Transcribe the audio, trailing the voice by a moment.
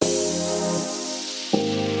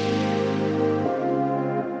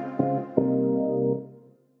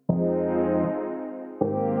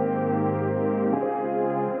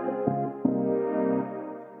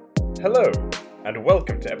Hello, and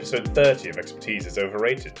welcome to episode 30 of Expertise is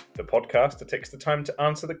Overrated, the podcast that takes the time to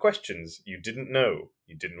answer the questions you didn't know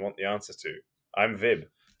you didn't want the answers to. I'm Vib.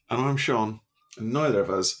 And I'm Sean, and neither of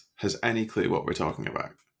us has any clue what we're talking about.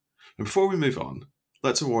 And before we move on,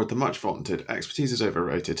 let's award the much vaunted Expertise is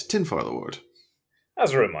Overrated Tinfoil Award.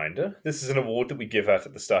 As a reminder, this is an award that we give out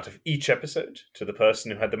at the start of each episode to the person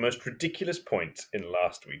who had the most ridiculous point in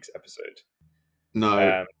last week's episode.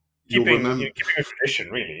 No, keeping a tradition,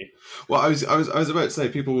 really. Well, I was about to say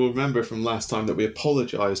people will remember from last time that we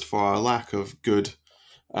apologised for our lack of good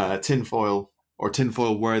tinfoil or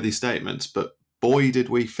tinfoil-worthy statements, but boy, did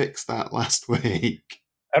we fix that last week.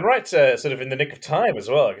 And right, sort of in the nick of time as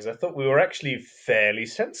well, because I thought we were actually fairly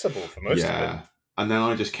sensible for most of it. Yeah, and then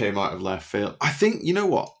I just came out of left field. I think, you know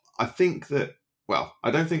what? I think that, well,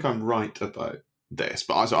 I don't think I'm right about this,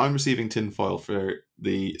 but I'm receiving tinfoil for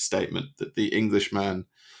the statement that the Englishman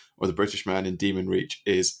or the British man in Demon Reach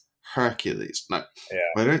is Hercules. No,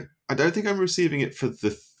 yeah. I don't think I'm receiving it for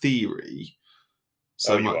the theory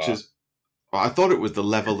so much as... Well, I thought it was the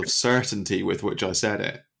level of certainty with which I said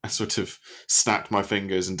it. I sort of snapped my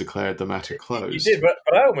fingers and declared the matter closed. You did, but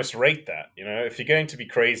I almost rate that. You know, if you're going to be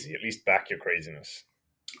crazy, at least back your craziness.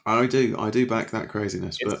 I do back that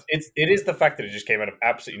craziness. But it is the fact that it just came out of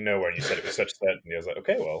absolutely nowhere and you said it with such certainty. I was like,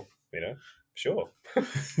 okay, well, you know, sure.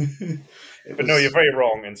 But no, you're very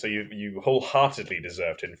wrong, and so you wholeheartedly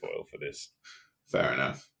deserve tinfoil for this. Fair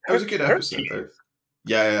enough. It was a good episode, though.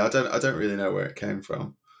 Yeah, I don't really know where it came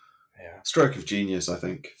from. Yeah. Stroke of genius, I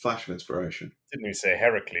think. Flash of inspiration. Didn't even say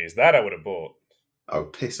Heracles. That I would have bought. Oh,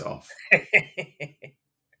 piss off.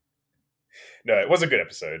 No, it was a good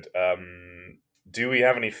episode. Do we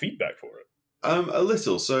have any feedback for it? A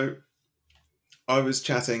little. So, I was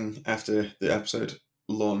chatting after the episode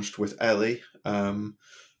launched with Ellie,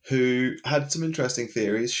 who had some interesting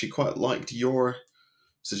theories. She quite liked your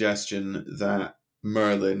suggestion that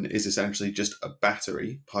Merlin is essentially just a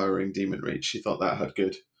battery powering Demon Reach. She thought that had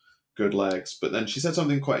good legs. But then she said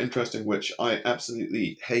something quite interesting, which I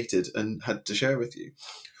absolutely hated and had to share with you.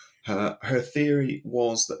 Her theory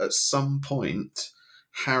was that at some point,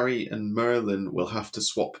 Harry and Merlin will have to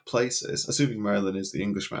swap places. Assuming Merlin is the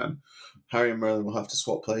Englishman, Harry and Merlin will have to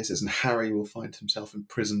swap places, and Harry will find himself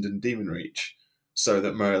imprisoned in Demon Reach so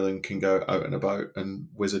that Merlin can go out and about and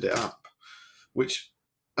wizard it up. Which,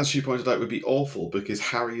 as she pointed out, would be awful because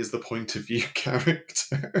Harry is the point of view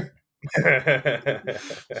character.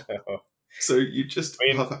 So you just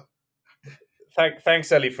have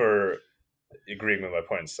thanks Ellie for agreeing with my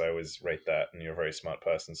points. I always rate that, and you're a very smart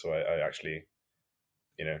person, so I actually,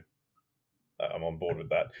 you know, I'm on board with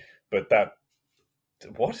that. But that,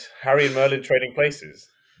 what? Harry and Merlin trading places?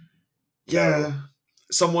 Yeah. No.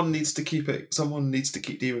 Someone needs to keep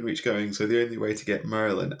Demon Reach going, so the only way to get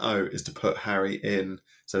Merlin out is to put Harry in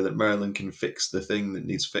so that Merlin can fix the thing that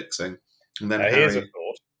needs fixing. And then here's a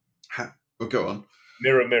thought. Well, go on.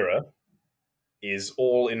 Mirror, mirror is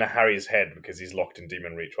all in Harry's head because he's locked in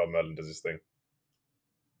Demon Reach while Merlin does his thing.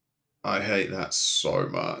 I hate that so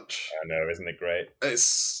much. I know, isn't it great?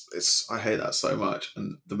 I hate that so much,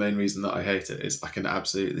 and the main reason that I hate it is I can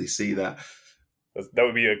absolutely see that. That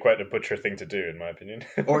would be quite a butcher thing to do, in my opinion.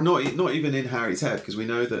 Or not even in Harry's head, because we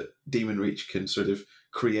know that Demon Reach can sort of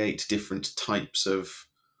create different types of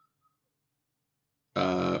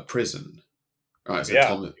prison. Right, so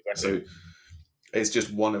yeah, exactly. So it's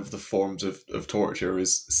just one of the forms of torture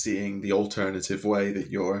is seeing the alternative way that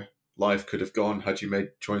your life could have gone had you made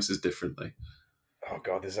choices differently. Oh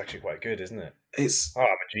god, this is actually quite good, isn't it? I'm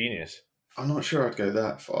a genius. I'm not sure I'd go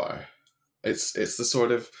that far. It's the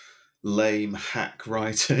sort of lame hack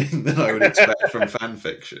writing that I would expect from fan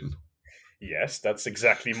fiction. Yes, that's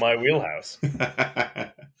exactly my wheelhouse.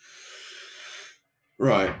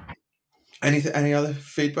 Right. Any other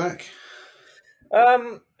feedback?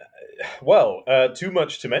 Well, too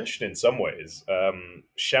much to mention in some ways.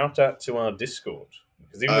 Shout out to our Discord.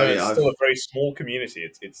 Because even though it's still a very small community,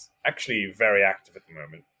 it's actually very active at the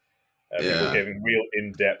moment. People are giving real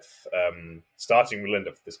in-depth, starting real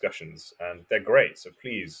in-depth discussions, and they're great. So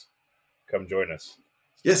please come join us.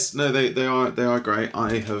 Yes, no, they are great.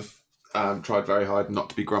 I have tried very hard not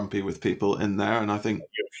to be grumpy with people in there, and I think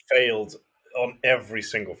you've failed on every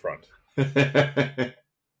single front.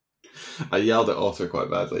 I yelled at Arthur quite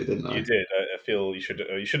badly, didn't I? You did. I feel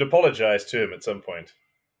you should apologise to him at some point.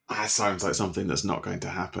 That sounds like something that's not going to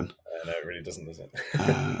happen. No, it really doesn't, does it?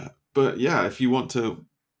 But yeah, if you want to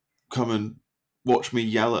come and watch me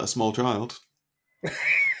yell at a small child,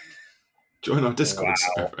 join our Discord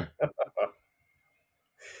server.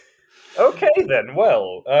 Okay then,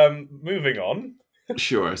 well, moving on.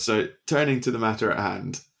 Sure, so turning to the matter at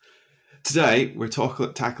hand. Today, we're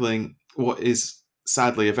tackling what is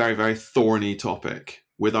sadly a very, very thorny topic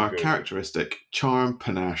with our characteristic charm,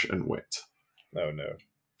 panache, and wit. Oh, no.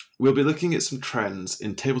 We'll be looking at some trends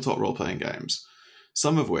in tabletop role-playing games,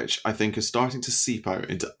 some of which I think are starting to seep out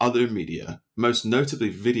into other media, most notably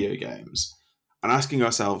video games, and asking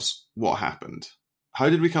ourselves what happened. How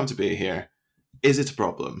did we come to be here? Is it a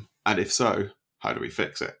problem? And if so, how do we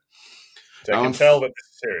fix it? So I can tell that this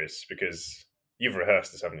is serious because you've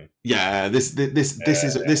rehearsed this, haven't you? Yeah, this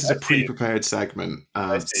is a pre-prepared segment. Sadly,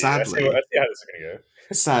 I see how this is going to go.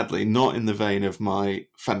 Sadly, not in the vein of my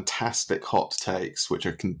fantastic hot takes, which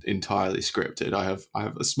are entirely scripted. I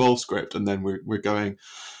have a small script, and then we're going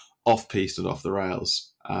off-piste and off the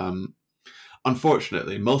rails.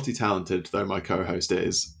 Unfortunately, multi-talented though my co-host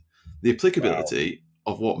is, the applicability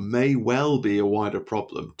of what may well be a wider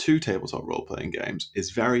problem to tabletop role-playing games is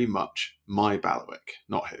very much my bailiwick,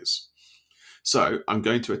 not his. So I'm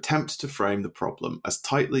going to attempt to frame the problem as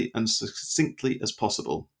tightly and succinctly as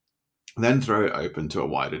possible, then throw it open to a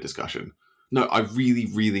wider discussion. No, I really,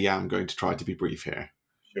 really am going to try to be brief here.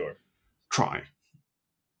 Sure. Try.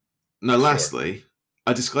 Now, lastly,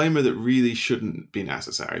 a disclaimer that really shouldn't be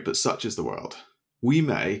necessary, but such is the world. We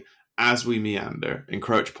may, as we meander,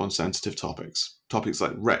 encroach upon sensitive topics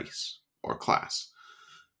like race or class.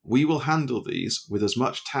 We will handle these with as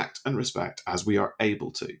much tact and respect as we are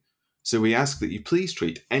able to. So we ask that you please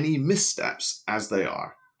treat any missteps as they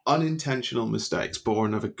are. Unintentional mistakes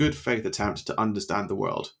born of a good faith attempt to understand the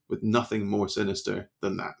world, with nothing more sinister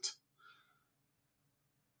than that.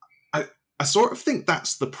 I sort of think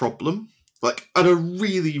that's the problem, like at a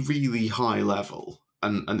really, really high level,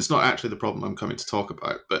 and it's not actually the problem I'm coming to talk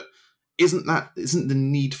about, but isn't the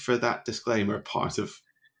need for that disclaimer part of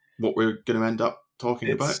what we're going to end up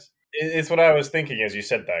talking about? It's what I was thinking as you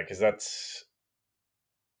said that, because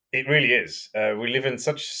it really is. We live in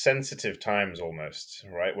such sensitive times almost,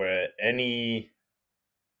 right? Where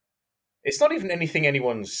it's not even anything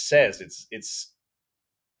anyone says. It's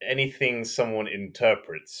anything someone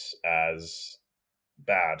interprets as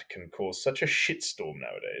bad can cause such a shitstorm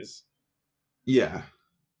nowadays. Yeah.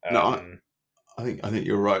 No, I think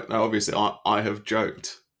you're right. Now, obviously, I have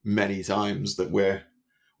joked many times that we're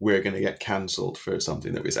going to get cancelled for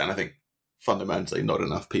something that we say, and I think fundamentally not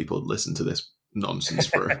enough people listen to this nonsense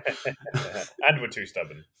for and we're too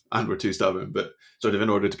stubborn but sort of in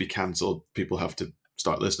order to be cancelled, people have to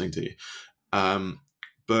start listening to you.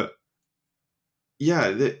 But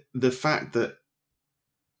yeah, the fact that,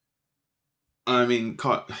 I mean,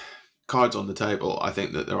 cards on the table, I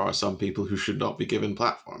think that there are some people who should not be given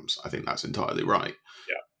platforms. I think that's entirely right.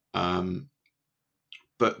 Yeah.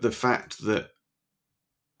 But the fact that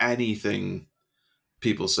anything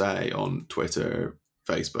people say on Twitter,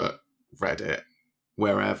 Facebook, Reddit,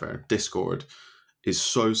 wherever, Discord, is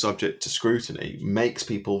so subject to scrutiny makes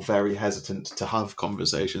people very hesitant to have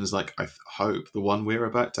conversations like I hope the one we're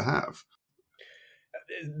about to have.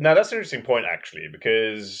 Now, that's an interesting point, actually,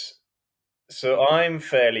 because so I'm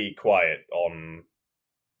fairly quiet on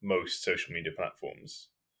most social media platforms.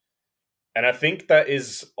 And I think that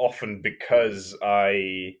is often because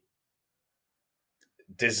I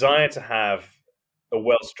desire to have a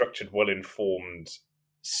well-structured, well-informed,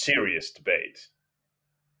 serious debate.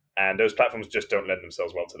 And those platforms just don't lend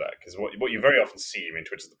themselves well to that. Because what you very often see, I mean,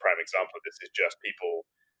 Twitter's the prime example of this, is just people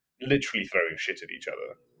literally throwing shit at each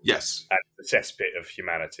other. Yes. And the cesspit of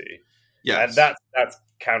humanity. Yes. And that's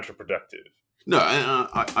counterproductive. No,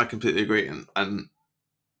 I completely agree. And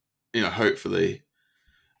you know, hopefully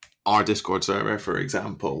our Discord server, for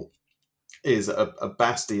example, is a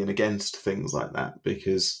bastion against things like that,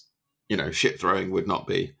 because, you know, shit throwing would not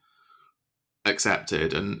be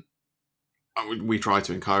accepted, and we try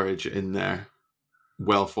to encourage in there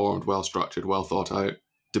well-formed, well-structured, well-thought-out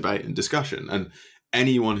debate and discussion. And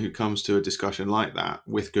anyone who comes to a discussion like that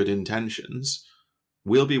with good intentions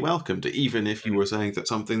will be welcomed, even if you were saying that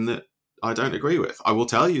something that I don't agree with. I will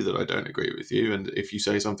tell you that I don't agree with you, and if you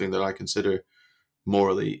say something that I consider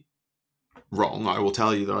morally wrong, I will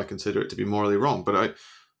tell you that I consider it to be morally wrong. But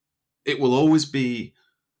it will always be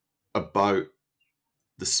about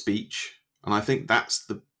the speech, and I think that's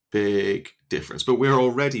the big difference. But we're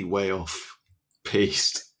already way off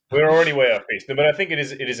piste. We're already way off piste. But I think it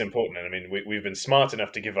is important. And I mean, we've been smart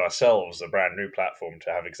enough to give ourselves a brand new platform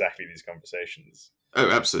to have exactly these conversations. Oh,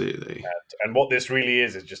 absolutely. And what this really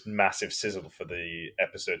is just massive sizzle for the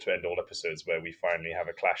episode to end all episodes, where we finally have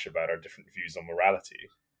a clash about our different views on morality.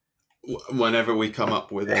 Whenever we come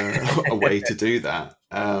up with a way to do that.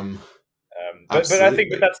 But I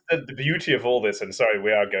think that's the beauty of all this. And sorry,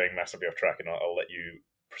 we are going massively off track, and I'll let you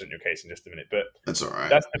present your case in just a minute. But that's all right.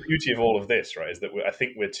 That's the beauty of all of this, right? Is that I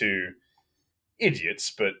think we're two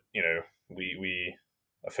idiots, but we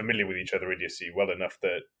are familiar with each other idiocy well enough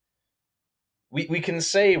that we can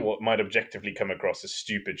say what might objectively come across as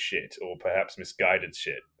stupid shit or perhaps misguided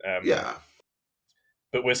shit.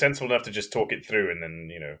 But we're sensible enough to just talk it through, and then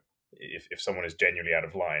if someone is genuinely out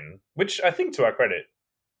of line, which I think, to our credit,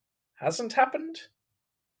 hasn't happened.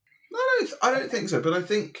 I don't think so, but I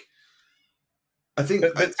think. But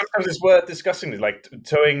sometimes it's worth discussing, like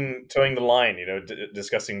towing the line.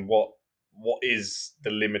 Discussing what is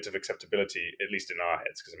the limit of acceptability, at least in our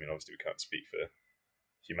heads, because obviously we can't speak for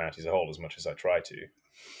humanity as a whole as much as I try to.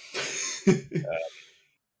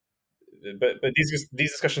 But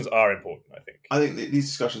these discussions are important, I think. I think these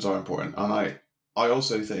discussions are important, and I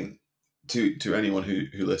also think to anyone who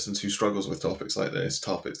listens, who struggles with topics like this,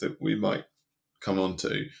 topics that we might come on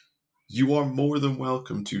to, you are more than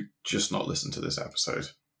welcome to just not listen to this episode.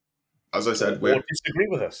 As I said, or disagree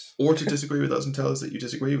with us. Or to disagree with us and tell us that you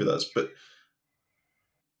disagree with us. But,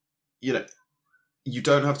 you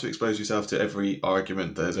don't have to expose yourself to every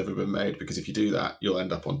argument that has ever been made, because if you do that, you'll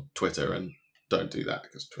end up on Twitter, and don't do that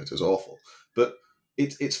because Twitter's awful. But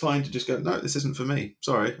it's fine to just go, no, this isn't for me.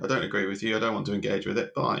 Sorry, I don't agree with you. I don't want to engage with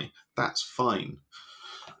it. Bye. That's fine.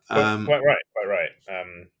 Quite right.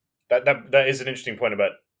 That is an interesting point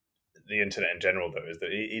about the internet in general, though, is that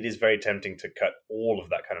it is very tempting to cut all of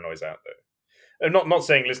that kind of noise out, though. I'm not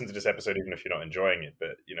saying listen to this episode even if you're not enjoying it,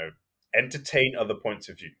 but entertain other points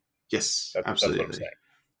of view. Yes, absolutely. That's what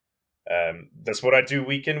I'm saying. That's what I do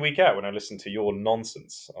week in, week out when I listen to your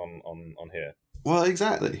nonsense on here. Well,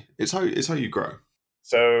 exactly. It's how you grow.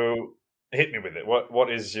 So hit me with it. What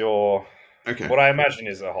is your what I imagine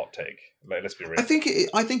is a hot take? Like, let's be real. I think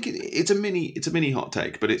it's a mini hot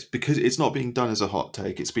take, but it's because it's not being done as a hot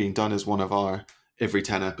take. It's being done as one of our every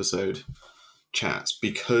 10 episode chats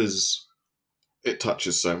because it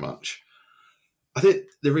touches so much. I think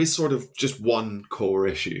there is sort of just one core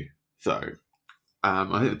issue, though.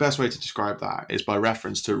 I think the best way to describe that is by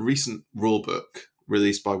reference to a recent rulebook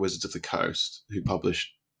released by Wizards of the Coast, who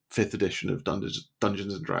published 5th edition of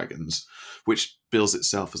Dungeons & Dragons, which bills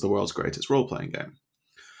itself as the world's greatest role-playing game.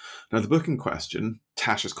 Now, the book in question,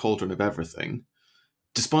 Tasha's Cauldron of Everything,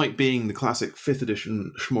 despite being the classic 5th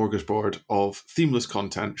edition smorgasbord of themeless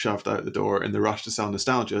content shoved out the door in the rush to sell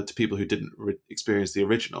nostalgia to people who didn't experience the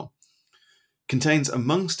original, contains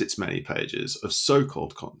amongst its many pages of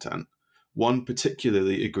so-called content one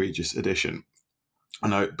particularly egregious addition.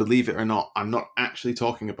 And I believe it or not, I'm not actually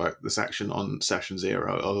talking about the section on Session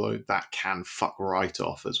Zero, although that can fuck right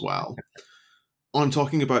off as well. I'm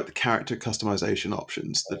talking about the character customization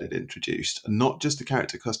options that it introduced. And not just the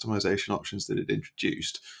character customization options that it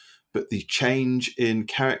introduced, but the change in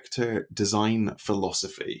character design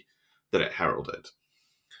philosophy that it heralded.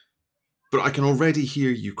 But I can already hear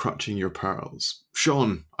you clutching your pearls.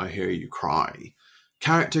 Sean, I hear you cry.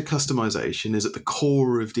 Character customization is at the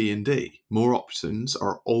core of D&D. More options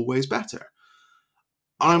are always better.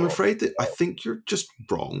 I'm afraid that I think you're just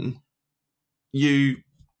wrong. You,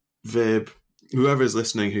 Vib, whoever's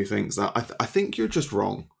listening who thinks that, I think you're just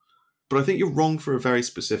wrong. But I think you're wrong for a very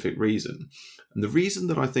specific reason. And the reason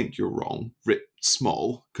that I think you're wrong, writ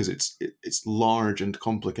small, because it's large and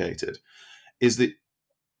complicated, is that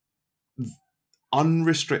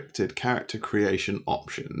unrestricted character creation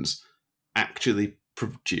options actually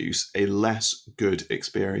produce a less good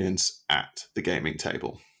experience at the gaming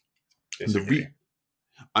table.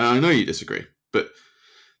 I know you disagree, but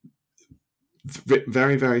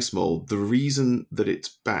very, very small. The reason that it's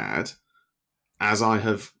bad, as I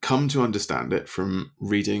have come to understand it from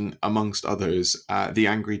reading, amongst others, The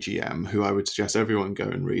Angry GM, who I would suggest everyone go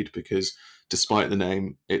and read because despite the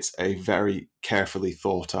name, it's a very carefully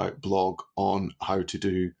thought out blog on how to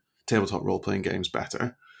do tabletop role-playing games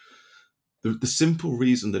better. The simple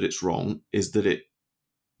reason that it's wrong is that it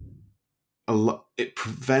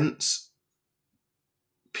prevents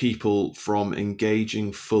people from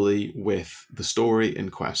engaging fully with the story in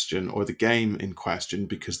question or the game in question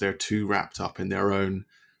because they're too wrapped up in their own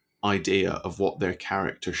idea of what their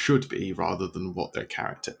character should be rather than what their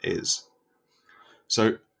character is.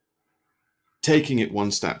 So, taking it one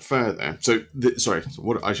step further,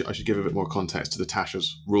 I should give a bit more context to the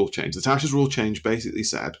Tasha's rule change. The Tasha's rule change basically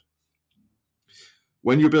said,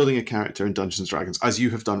 when you're building a character in Dungeons & Dragons, as you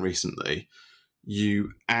have done recently,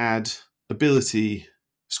 you add ability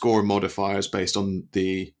score modifiers based on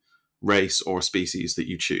the race or species that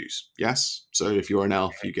you choose. Yes? So if you're an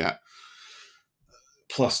elf, you get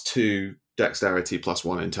 +2 dexterity,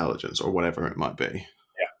 +1 intelligence, or whatever it might be.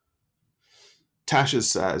 Yeah. Tasha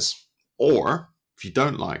says, or if you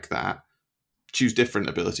don't like that, choose different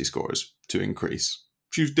ability scores to increase.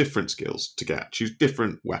 Choose different skills to get. Choose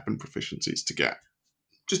different weapon proficiencies to get.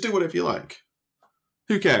 Just do whatever you like.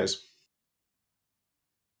 Who cares?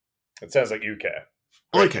 It sounds like you care.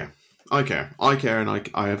 Great. I care, and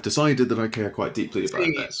I have decided that I care quite deeply about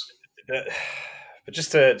this. But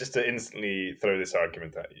just to instantly throw this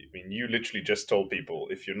argument at you, I mean, you literally just told people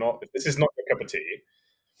if this is not your cup of tea,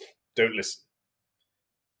 don't listen,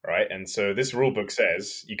 right? And so this rule book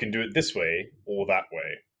says you can do it this way or that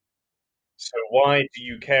way. So why do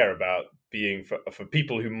you care about being for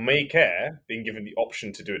people who may care being given the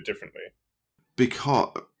option to do it differently?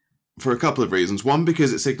 Because. For a couple of reasons. One,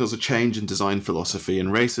 because it signals a change in design philosophy in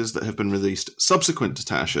races that have been released subsequent to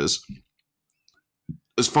Tasha's.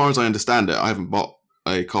 As far as I understand it, I haven't bought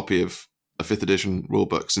a copy of a 5th edition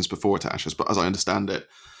rulebook since before Tasha's, but as I understand it,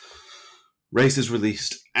 races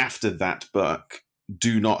released after that book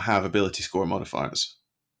do not have ability score modifiers.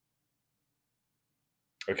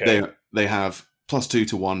 Okay. They have +2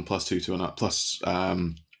 to one, +2 to another, plus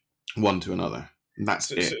 1 to another. And that's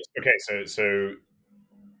it. So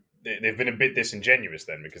they've been a bit disingenuous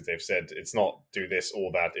then, because they've said it's not do this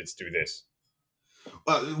or that, it's do this.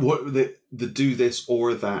 What the do this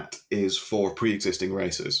or that is for pre-existing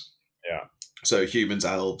races. Yeah. So humans,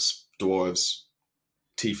 elves, dwarves,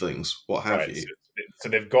 tieflings, what have you. So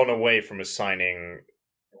they've gone away from assigning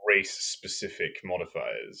race-specific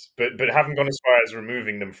modifiers, but haven't gone as far as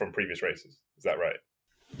removing them from previous races. Is that right?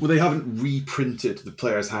 Well, they haven't reprinted the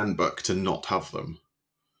player's handbook to not have them.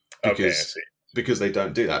 Okay, I see. Because they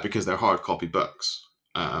don't do that, because they're hard copy books.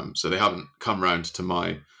 So they haven't come round to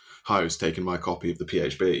my house, taken my copy of the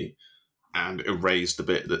PHB, and erased the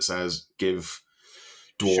bit that says give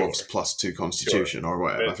dwarves +2 constitution or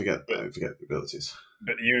whatever. I forget the abilities.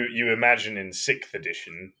 But you imagine in 6th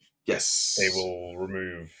edition, yes, they will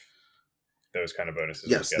remove those kind of bonuses.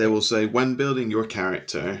 Yes, together. They will say when building your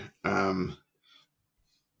character,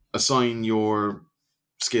 assign your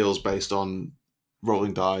skills based on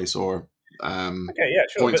rolling dice or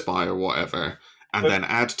points by or whatever, and then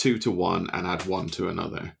add 2 to one and add 1 to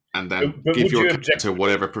another, and then give your character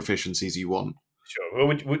whatever proficiencies you want. Sure.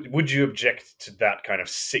 Well, would you object to that kind of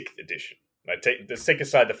 6th edition? Like, let's take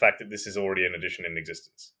aside the fact that this is already an edition in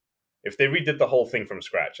existence. If they redid the whole thing from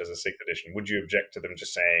scratch as a 6th edition, would you object to them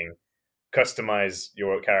just saying customize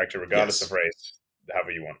your character regardless of race,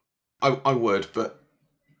 however you want? I would, but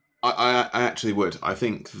I actually would. I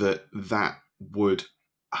think that would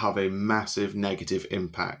have a massive negative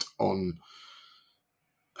impact on...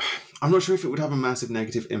 I'm not sure if it would have a massive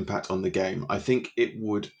negative impact on the game. I think it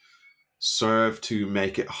would serve to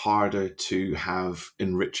make it harder to have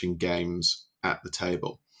enriching games at the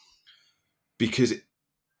table. Because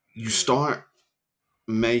you start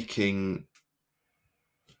making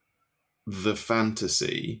the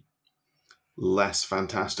fantasy less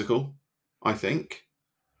fantastical, I think.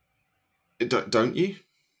 Don't you?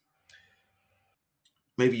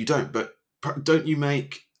 Maybe you don't, but don't you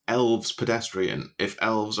make elves pedestrian if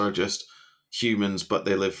elves are just humans but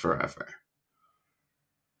they live forever?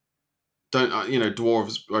 Don't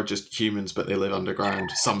dwarves are just humans but they live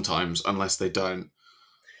underground sometimes, unless they don't.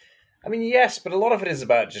 I mean, yes, but a lot of it is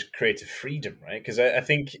about just creative freedom, right? Because I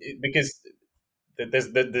think there's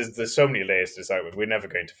so many layers to decide with. We're never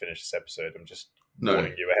going to finish this episode. I'm just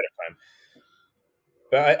warning you ahead of time.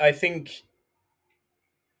 But I think,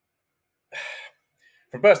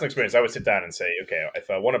 from personal experience, I would sit down and say, okay, if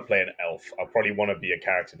I want to play an elf, I'll probably want to be a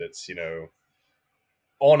character that's,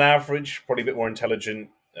 on average, probably a bit more intelligent,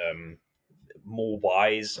 more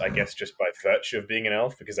wise, I guess, just by virtue of being an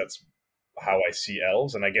elf, because that's how I see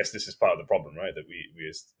elves. And I guess this is part of the problem, right? That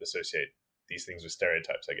we associate these things with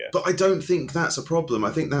stereotypes, I guess. But I don't think that's a problem.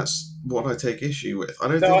 I think that's what I take issue with. I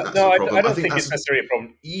don't think that's a problem. I don't think it's necessarily a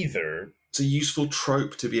problem either. It's a useful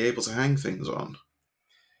trope to be able to hang things on.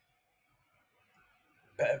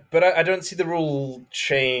 But I don't see the rule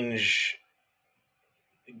change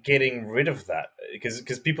getting rid of that,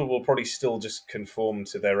 because people will probably still just conform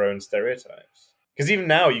to their own stereotypes. Because even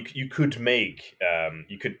now, you could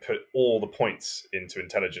put all the points into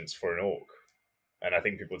intelligence for an orc, and I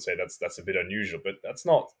think people would say that's a bit unusual, but it's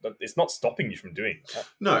not stopping you from doing that.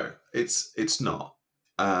 No, it's not.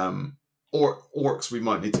 Or orcs we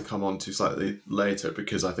might need to come on to slightly later,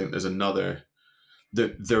 because I think there's another.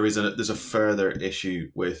 There's a further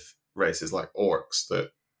issue with races like orcs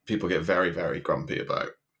that people get very, very grumpy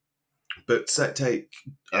about. But take...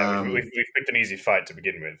 we've picked an easy fight to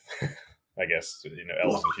begin with, I guess,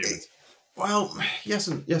 elves and humans. Well, yes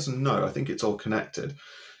and no. I think it's all connected.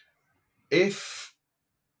 If...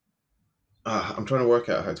 I'm trying to work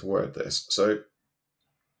out how to word this. So,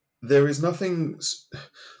 there is nothing...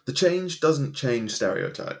 The change doesn't change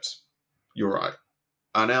stereotypes. You're right.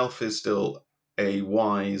 an elf is still a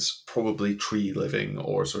wise, probably tree-living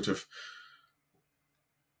or sort of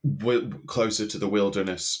closer to the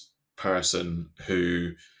wilderness person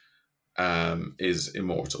who is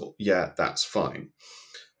immortal. Yeah, that's fine.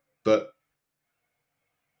 But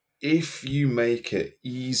if you make it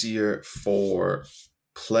easier for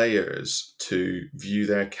players to view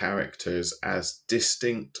their characters as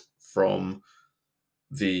distinct from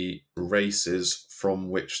the races from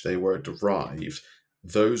which they were derived,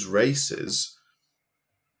 those races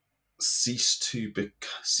cease to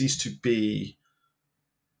be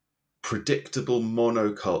predictable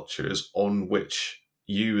monocultures on which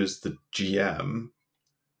you as the GM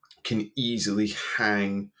can easily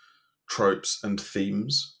hang tropes and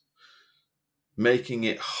themes, making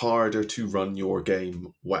it harder to run your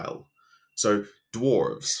game well. So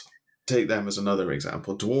dwarves, take them as another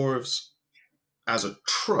example. Dwarves, as a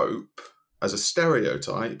trope, as a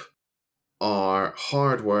stereotype, are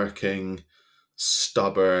hardworking,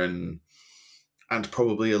 stubborn, and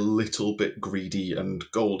probably a little bit greedy and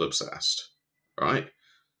gold obsessed, right?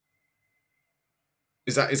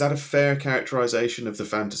 Is that a fair characterization of the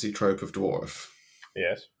fantasy trope of dwarf?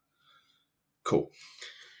 Yes. Cool.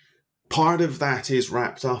 Part of that is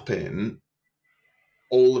wrapped up in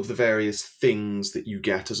all of the various things that you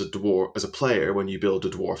get as a dwarf, as a player, when you build a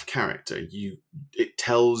dwarf character. It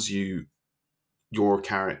tells you your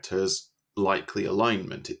character's likely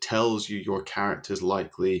alignment. It tells you your character's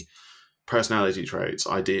likely personality traits,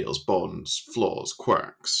 ideals, bonds, flaws,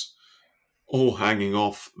 quirks, all hanging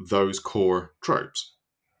off those core tropes.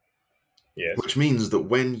 Yes. Which means that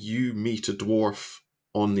when you meet a dwarf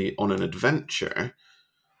on an adventure,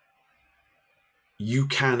 you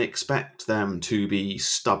can expect them to be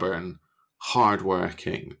stubborn,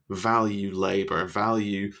 hardworking, value labor,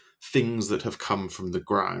 value things that have come from the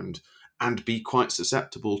ground, and be quite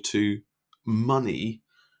susceptible to money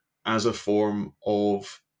as a form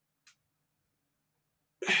of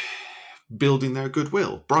building their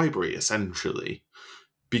goodwill, bribery, essentially,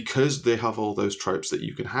 because they have all those tropes that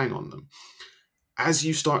you can hang on them. As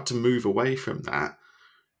you start to move away from that,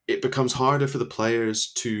 it becomes harder for the players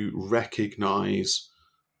to recognize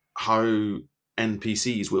how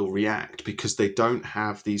NPCs will react because they don't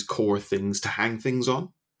have these core things to hang things on.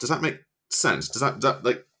 Does that make sense? Does that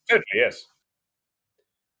like... Totally, yes.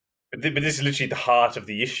 But this is literally the heart of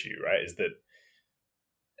the issue, right? Is that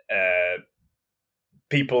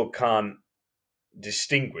people can't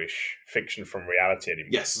distinguish fiction from reality anymore.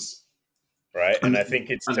 Yes. Right? And I think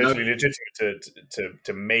it's totally legitimate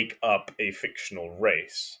to make up a fictional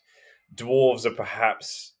race. Dwarves are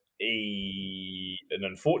perhaps an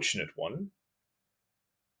unfortunate one,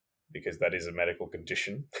 because that is a medical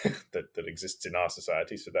condition that exists in our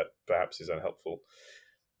society, so that perhaps is unhelpful.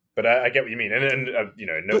 But I get what you mean, and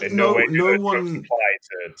no way do apply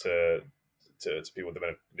to people with a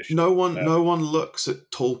medical condition. No one looks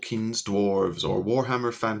at Tolkien's dwarves or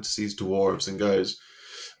Warhammer Fantasy's dwarves and goes,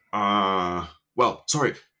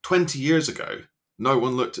 20 years ago, no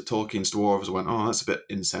one looked at Tolkien's dwarves and went, oh, that's a bit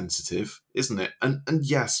insensitive, isn't it? And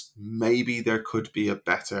yes, maybe there could be a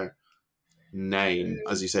better name,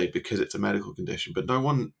 as you say, because it's a medical condition, but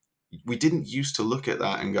we didn't used to look at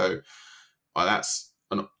that and go, oh, that's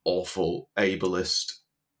an awful ableist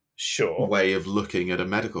way of looking at a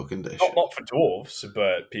medical condition. Not for dwarves,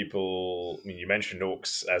 but people. I mean, you mentioned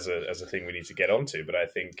orcs as a thing we need to get onto, but I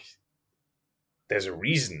think there's a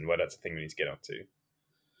reason why that's a thing we need to get onto.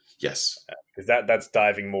 Yes, because that's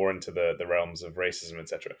diving more into the realms of racism,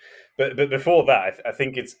 etc. But before that, I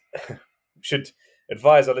think it's should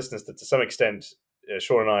advise our listeners that to some extent,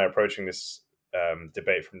 Sean and I are approaching this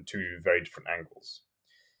debate from two very different angles.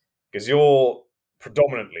 Because you're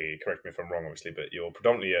predominantly, correct me if I'm wrong, obviously, but you're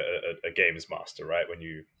predominantly a games master, right? When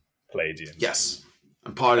you play D&D. Yes,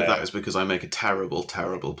 and part of that is because I make a terrible,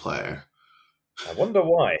 terrible player. I wonder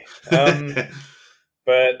why.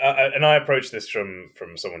 But I approach this from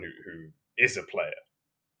someone who is a player,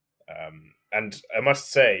 and I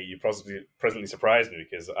must say you pleasantly surprised me,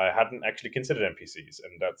 because I hadn't actually considered NPCs,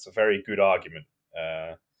 and that's a very good argument.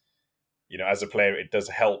 As a player, it does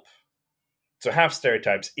help to have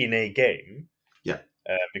stereotypes in a game. Yeah.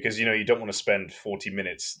 Because you don't want to spend 40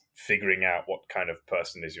 minutes figuring out what kind of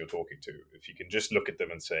person is you're talking to. If you can just look at them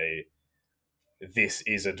and say, "This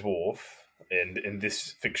is a dwarf." And in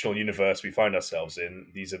this fictional universe we find ourselves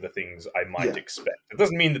in, these are the things I might expect. It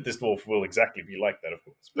doesn't mean that this dwarf will exactly be like that, of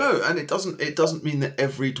course. But... No, and it doesn't mean that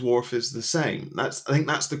every dwarf is the same. I think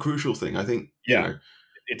that's the crucial thing. I think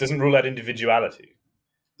it doesn't rule out individuality.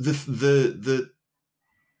 The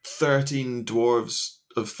 13 dwarves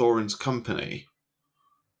of Thorin's company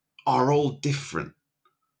are all different.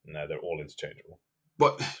 No, they're all interchangeable.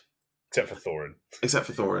 What? Except for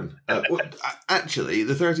Thorin. Actually,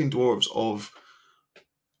 the 13 Dwarves of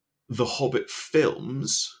the Hobbit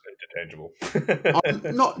films interchangeable.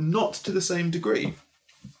 are not to the same degree,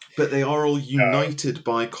 but they are all united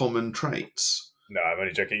by common traits. No, I'm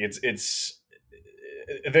only joking. It's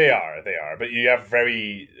they are, but you have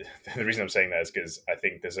very. The reason I'm saying that is because I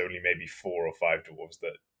think there's only maybe 4 or 5 dwarves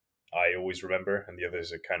that I always remember, and the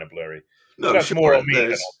others are kind of blurry. No, that's sure. More on me.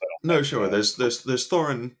 There's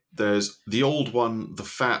Thorin. There's the old one, the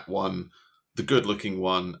fat one, the good-looking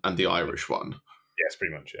one, and the Irish one. Yes,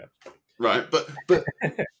 pretty much, yeah. Right, but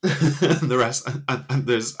the rest, and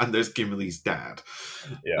there's Gimli's dad.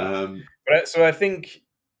 Yeah. But so I think,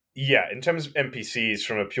 yeah, in terms of NPCs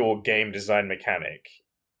from a pure game design mechanic,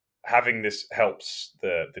 having this helps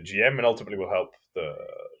the GM and ultimately will help the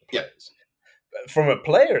players. Yeah. From a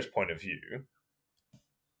player's point of view,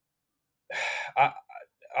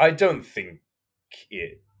 I don't think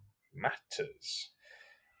it matters.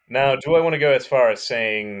 Now, do I want to go as far as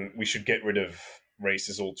saying we should get rid of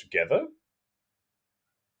races altogether?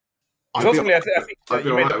 I'd be all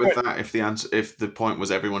right with that if the point was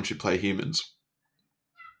everyone should play humans.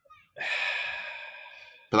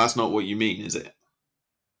 But that's not what you mean, is it?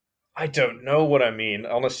 I don't know what I mean,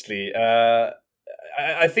 honestly.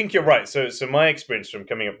 I think you're right. So my experience from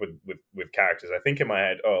coming up with characters, I think in my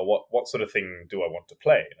head, what sort of thing do I want to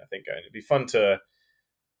play? And I think it'd be fun to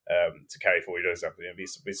carry forward your example,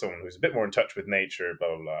 be someone who's a bit more in touch with nature,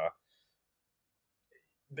 blah blah blah.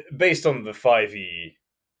 Based on the 5e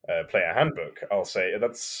player handbook, I'll say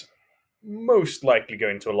that's most likely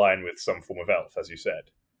going to align with some form of elf, as you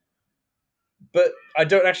said. But I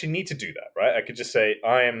don't actually need to do that, right? I could just say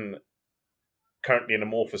I am currently an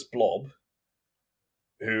amorphous blob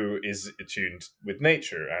who is attuned with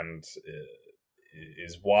nature and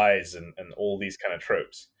is wise and all these kind of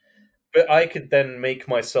tropes. But I could then make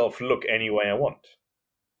myself look any way I want,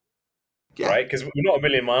 right? Because we're not a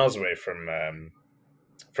million miles away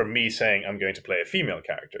from me saying I'm going to play a female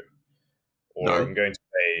character, or I'm going to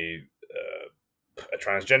play a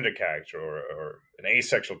transgender character, or an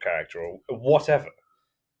asexual character, or whatever.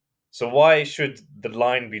 So why should the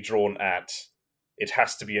line be drawn at it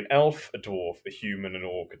has to be an elf, a dwarf, a human, an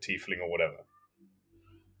orc, a tiefling, or whatever?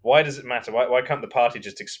 Why does it matter? Why can't the party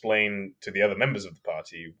just explain to the other members of the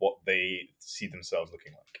party what they see themselves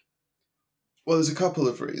looking like? Well, there's a couple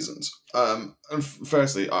of reasons. And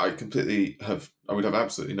firstly, I would have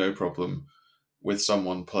absolutely no problem with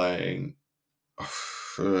someone playing.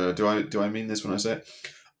 Do I mean this when I say it?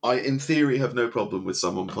 I, in theory, have no problem with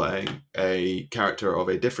someone playing a character of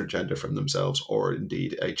a different gender from themselves, or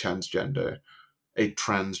indeed a transgender,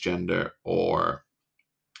 or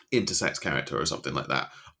intersex character, or something like that.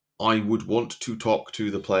 I would want to talk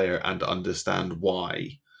to the player and understand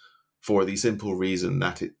why, for the simple reason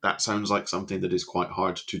that that sounds like something that is quite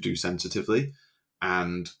hard to do sensitively,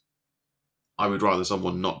 and I would rather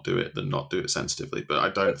someone not do it than not do it sensitively. But I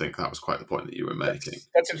don't think that was quite the point that you were making.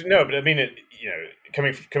 No, but I mean,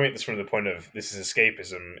 coming at this from the point of this is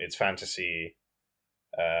escapism, it's fantasy,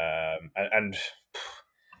 and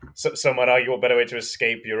some might argue what better way to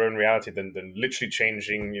escape your own reality than literally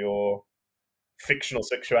changing your fictional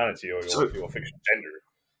sexuality or your fictional gender.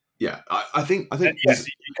 Yeah, I think yes,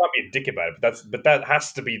 you can't be a dick about it, but that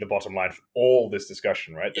has to be the bottom line for all this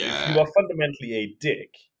discussion, right? That if you are fundamentally a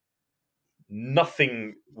dick,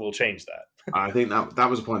 nothing will change that. I think that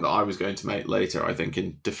was a point that I was going to make later, I think,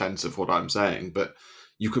 in defense of what I'm saying, but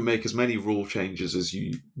you can make as many rule changes as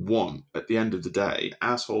you want. At the end of the day,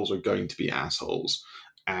 assholes are going to be assholes,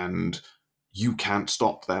 and you can't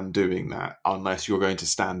stop them doing that unless you're going to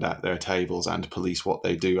stand at their tables and police what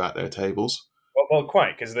they do at their tables. Well,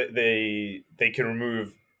 quite, because they can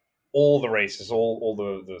remove all the races, all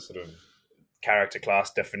the sort of character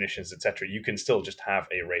class definitions, etc. You can still just have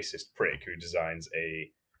a racist prick who designs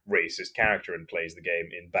a racist character and plays the game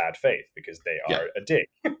in bad faith because they are a dick.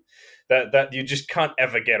 that you just can't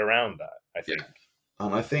ever get around that, I think. Yeah.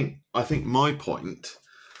 And I think my point,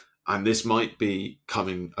 and this might be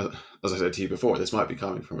coming, as I said to you before, this might be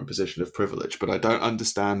coming from a position of privilege, but I don't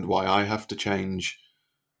understand why I have to change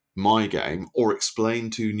my game or explain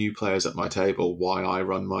to new players at my table why I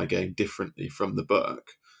run my game differently from the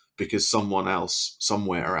book because someone else,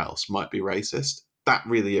 somewhere else, might be racist. That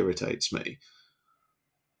really irritates me.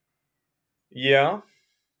 Yeah.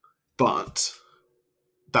 But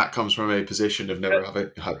that comes from a position of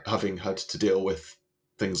never having had to deal with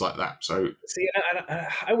things like that. So, see,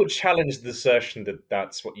 I would challenge the assertion that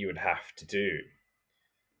that's what you would have to do,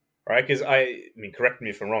 right? Because I mean, correct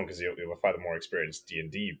me if I'm wrong, because you're a far more experienced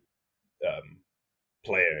D&D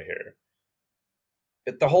player here.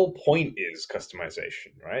 the whole point is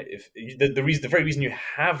customization, right? If the very reason you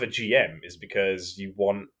have a GM is because you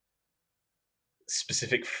want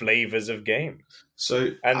specific flavors of games. So,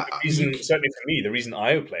 and the reason, certainly for me, the reason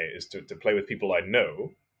I play it is to play with people I know,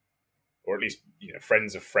 or at least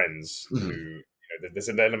friends of friends who. There's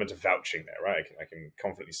an element of vouching there, right? I can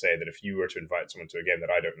confidently say that if you were to invite someone to a game that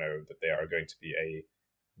I don't know, that they are going to be a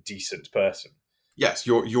decent person. Yes,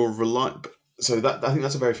 you're reliant. So that, I think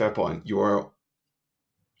that's a very fair point. You're,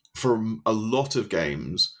 for a lot of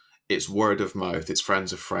games, it's word of mouth, it's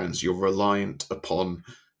friends of friends. You're reliant upon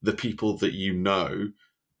the people that you know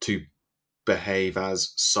to behave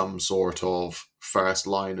as some sort of first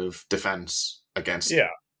line of defense against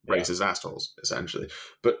racist assholes, essentially.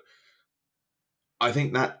 But I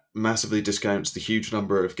think that massively discounts the huge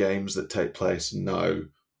number of games that take place now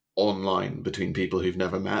online between people who've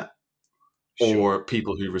never met, or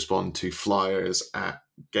people who respond to flyers at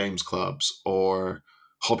games clubs or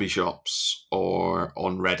hobby shops or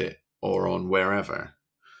on Reddit or on wherever.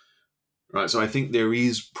 Right, so I think there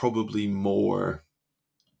is probably more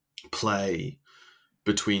play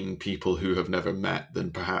between people who have never met than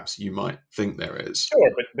perhaps you might think there is.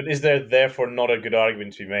 Sure, but is there therefore not a good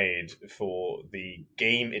argument to be made for the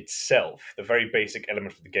game itself, the very basic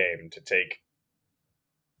element of the game,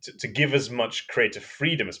 to give as much creative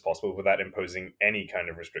freedom as possible without imposing any kind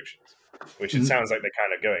of restrictions? Which it sounds like they're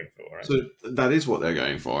kind of going for, right? So that is what they're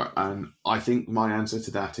going for, and I think my answer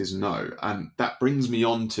to that is no. And that brings me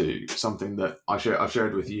on to something that I've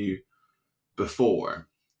shared with you before,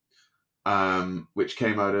 which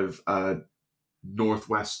came out of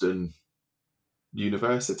Northwestern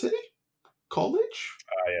University College.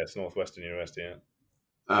 Yes, Northwestern University.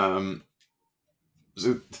 Yeah.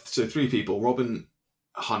 So three people: Robin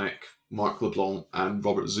Hunnick, Mark LeBlanc, and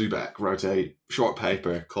Robert Zubek wrote a short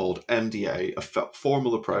paper called MDA, a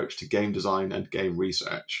formal approach to game design and game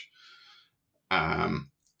research. And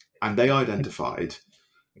they identified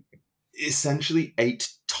essentially 8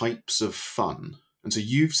 types of fun. And so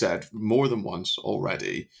you've said more than once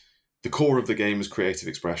already, the core of the game is creative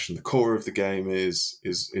expression. The core of the game is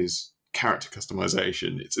character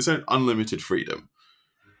customization. It's an unlimited freedom.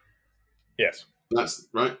 Yes. That's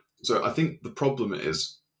right. So I think the problem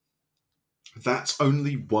is that's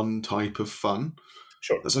only one type of fun.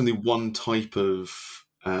 Sure. That's only one type of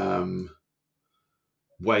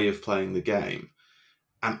way of playing the game.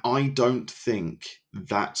 And I don't think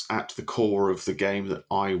that's at the core of the game that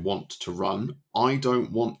I want to run. I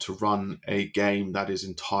don't want to run a game that is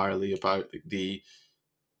entirely about the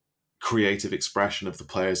creative expression of the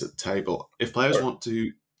players at the table. If players want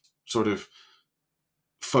to sort of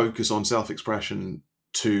focus on self-expression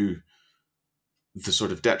to the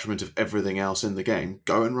sort of detriment of everything else in the game,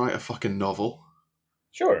 go and write a fucking novel.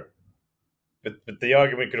 Sure. But the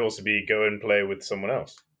argument could also be go and play with someone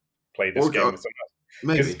else. Play this game with someone else.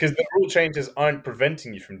 Maybe. Because the rule changes aren't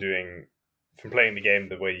preventing you from playing the game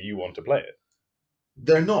the way you want to play it.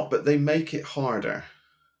 They're not, but they make it harder.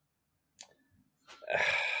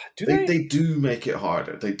 Do they? They do make it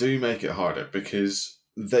harder. They do make it harder because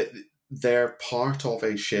they're part of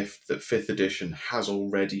a shift that 5th edition has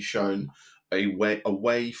already shown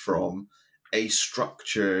away from a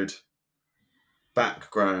structured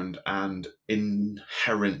background and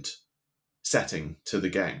inherent setting to the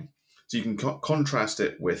game. So you can contrast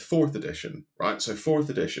it with 4th edition, right? So 4th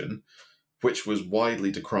edition, which was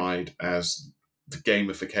widely decried as the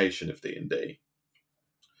gamification of D&D,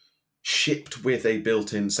 shipped with a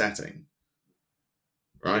built-in setting,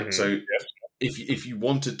 right? Mm-hmm. So yes. if you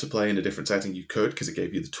wanted to play in a different setting, you could, because it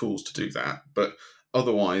gave you the tools to do that. But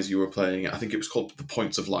otherwise, you were playing, I think it was called the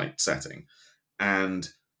Points of Light setting. And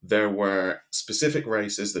there were specific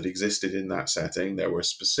races that existed in that setting. There were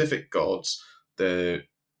specific gods.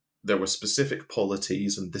 There were specific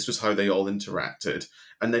polities, and this was how they all interacted.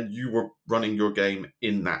 And then you were running your game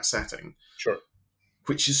in that setting. Sure.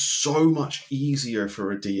 Which is so much easier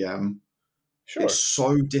for a DM. Sure. It's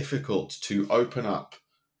so difficult to open up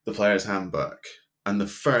the player's handbook, and the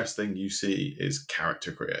first thing you see is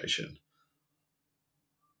character creation.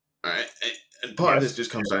 Right? And part of this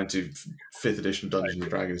just comes down to 5th edition Dungeons &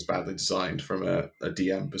 Dragons badly designed from a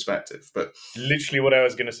DM perspective. But literally what I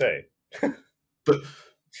was going to say.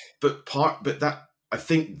 But that, I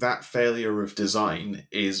think that failure of design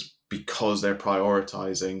is because they're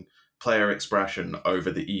prioritizing player expression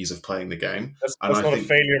over the ease of playing the game. That's not a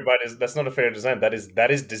failure, but that's not a failure design. That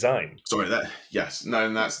is design. Sorry,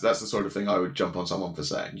 and that's the sort of thing I would jump on someone for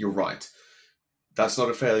saying. You're right. That's not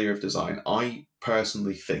a failure of design. I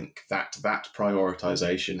personally think that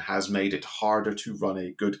prioritization has made it harder to run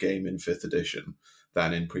a good game in 5th edition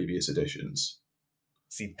than in previous editions.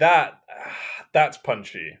 See, that's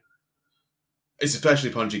punchy. It's especially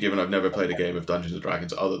punchy given I've never played a game of Dungeons and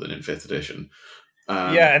Dragons other than in 5th edition.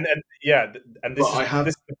 And this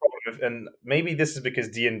is the problem, and maybe this is because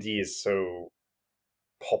D&D is so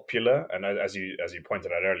popular, and as you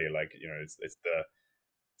pointed out earlier, like, you know, it's the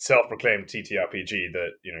self-proclaimed TTRPG that,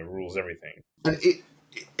 you know, rules everything. And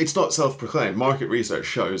it's not self-proclaimed. Market research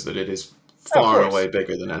shows that it is far and away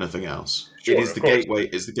bigger than anything else. Sure, it is the gateway.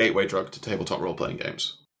 Is the gateway drug to tabletop role-playing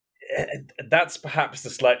games. That's perhaps the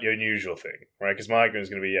slightly unusual thing, right? Because my argument is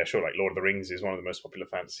going to be, yeah, sure, like Lord of the Rings is one of the most popular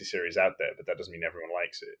fantasy series out there, but that doesn't mean everyone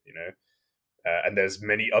likes it, you know. And there's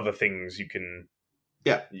many other things you can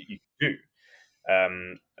do.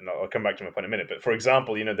 And I'll come back to my point in a minute. But for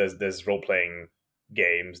example, you know, there's role-playing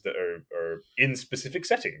games that are in specific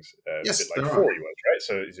settings, yes, a bit like 4E was, right?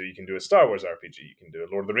 So you can do a Star Wars RPG, you can do a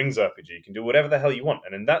Lord of the Rings RPG, you can do whatever the hell you want.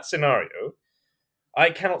 And in that scenario,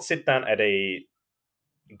 I cannot sit down at a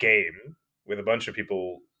game with a bunch of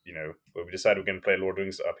people, you know, where we decide we're going to play Lord of the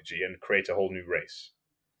Rings RPG and create a whole new race.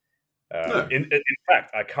 No. In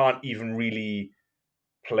fact, I can't even really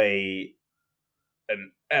play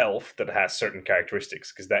an elf that has certain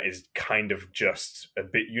characteristics, because that is kind of just a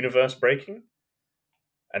bit universe breaking.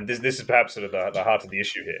 And this is perhaps sort of the heart of the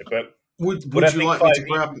issue here. But would you like me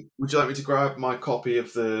to grab my copy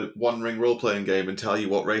of the One Ring role playing game and tell you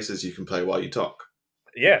what races you can play while you talk?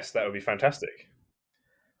 Yes, that would be fantastic.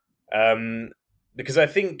 Because I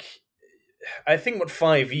think what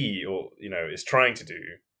 5e, or, you know, is trying to do,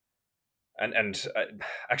 and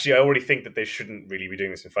actually I already think that they shouldn't really be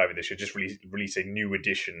doing this in 5e. They should just release a new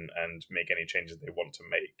edition and make any changes they want to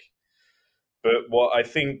make. But what I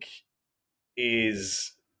think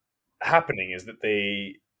is happening is that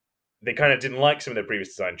they kind of didn't like some of their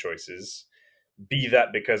previous design choices, be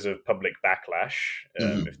that because of public backlash,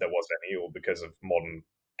 if there was any, or because of modern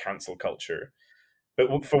cancel culture.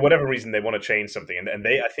 But for whatever reason, they want to change something, and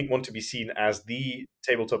they, I think, want to be seen as the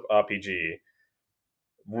tabletop RPG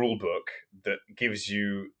rulebook that gives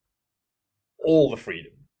you all the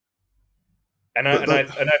freedom. And I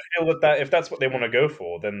feel that if that's what they want to go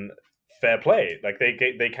for, then fair play. Like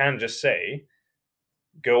they can just say,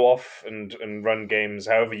 go off and run games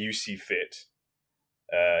however you see fit,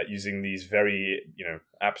 using these very, you know,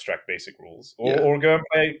 abstract basic rules, or go and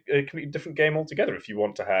play a completely different game altogether if you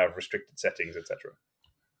want to have restricted settings, etc.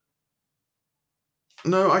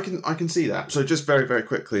 No, I can see that. So just very, very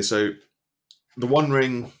quickly, so the One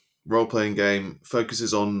Ring role-playing game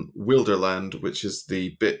focuses on Wilderland, which is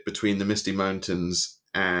the bit between the Misty Mountains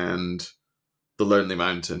and the Lonely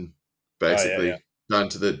Mountain, basically. Down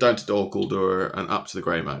to Dol Guldur and up to the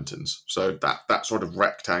Grey Mountains. So that sort of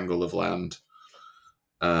rectangle of land.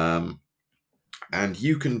 And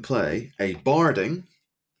you can play a Barding,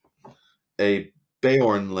 a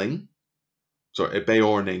Beornling,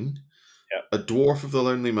 a Dwarf of the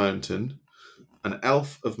Lonely Mountain, an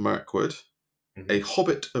Elf of Mirkwood, a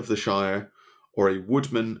Hobbit of the Shire, or a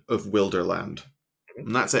Woodman of Wilderland.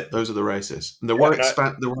 And that's it. Those are the races. And there were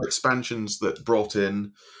expansions that brought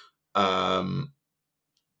in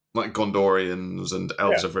like Gondorians and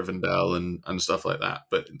Elves of Rivendell and stuff like that.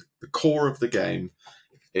 But the core of the game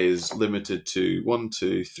is limited to 1,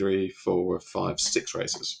 2, 3, 4, 5, 6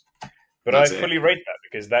 races. But I fully rate that,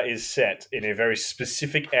 because that is set in a very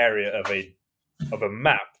specific area of a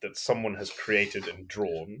map that someone has created and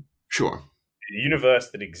drawn. Sure. The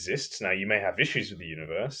universe that exists. Now, you may have issues with the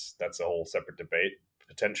universe. That's a whole separate debate,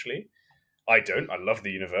 potentially. I don't. I love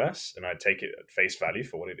the universe, and I take it at face value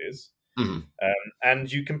for what it is.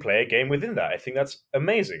 And you can play a game within that. I think that's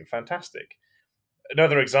amazing, fantastic.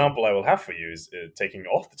 Another example I will have for you is taking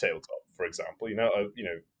off the tabletop. For example,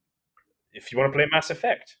 if you want to play Mass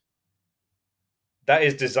Effect, that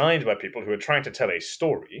is designed by people who are trying to tell a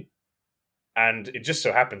story, and it just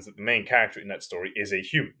so happens that the main character in that story is a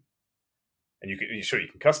human. And you can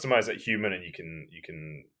customize that human, and you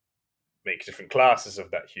can make different classes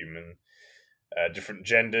of that human, different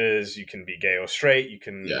genders. You can be gay or straight. You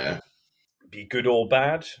can be good or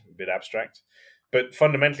bad, a bit abstract. But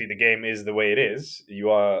fundamentally, the game is the way it is. You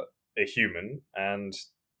are a human, and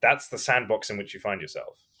that's the sandbox in which you find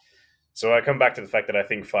yourself. So I come back to the fact that I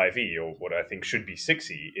think 5e, or what I think should be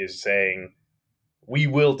 6e, is saying, we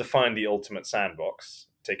will define the ultimate sandbox,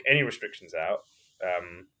 take any restrictions out,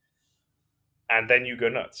 and then you go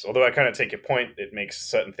nuts. Although I kind of take your point, it makes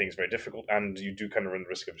certain things very difficult, and you do kind of run the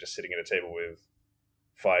risk of just sitting at a table with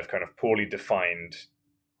 5 kind of poorly defined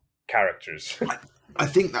characters. I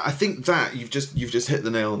think that you've just hit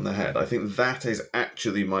the nail on the head. I think that is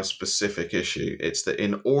actually my specific issue. It's that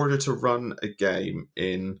in order to run a game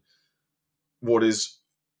in what is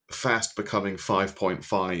fast becoming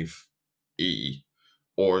 5.5e,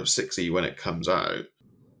 or 6e when it comes out,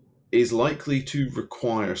 is likely to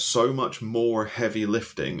require so much more heavy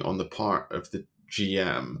lifting on the part of the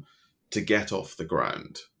GM to get off the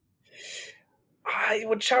ground. I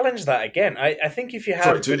would challenge that again. I think if you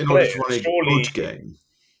have good in players, order to run a good game,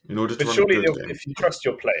 if you trust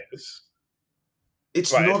your players,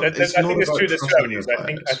 it's right? not. I think there's two avenues.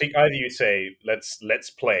 I think either you say let's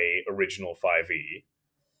play original 5e.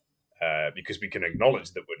 Because we can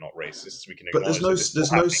acknowledge that we're not racists, we can acknowledge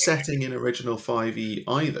there's no setting in original 5e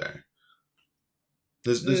either.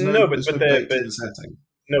 There's no setting.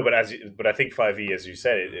 No, but I think 5e, as you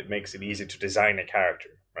said, it makes it easy to design a character,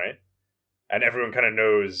 right? And everyone kind of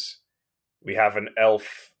knows we have an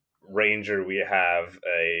elf ranger, we have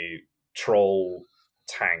a troll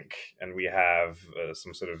tank, and we have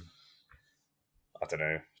some sort of, I don't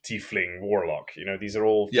know, tiefling warlock. These are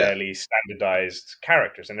all fairly standardized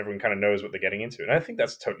characters, and everyone kind of knows what they're getting into. And I think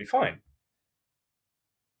that's totally fine.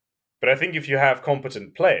 But I think if you have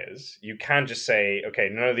competent players, you can just say, okay,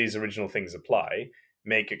 none of these original things apply.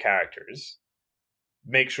 Make your characters,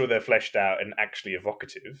 make sure they're fleshed out and actually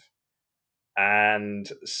evocative,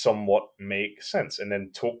 and somewhat make sense, and then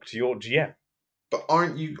talk to your GM. But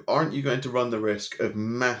aren't you going to run the risk of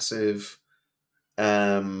massive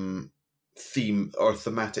theme or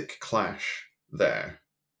thematic clash there?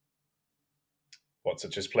 What,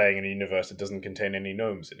 such as playing in a universe that doesn't contain any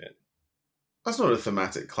gnomes in it? That's not a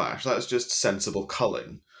thematic clash. That's just sensible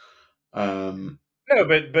culling. No,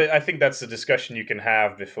 but I think that's a discussion you can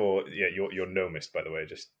have before. Yeah, you're gnomist, by the way.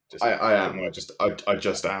 I am. I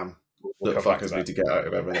just am. We'll that fuckers me to get out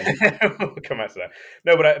of everything. We'll come back to that.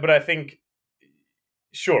 No, but I think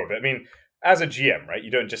sure. But I mean, as a GM, right?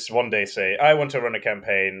 You don't just one day say, "I want to run a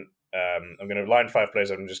campaign. I'm going to line 5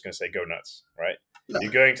 players. I'm just going to say go nuts," right? No.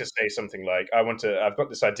 You're going to say something like, I've got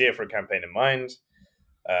this idea for a campaign in mind.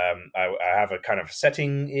 I have a kind of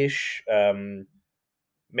setting-ish.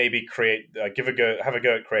 Maybe have a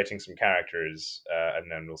go at creating some characters, and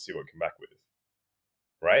then we'll see what we come back with.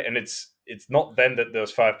 Right? And it's not then that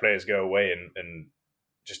those 5 players go away and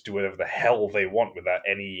just do whatever the hell they want without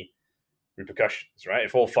any repercussions, right?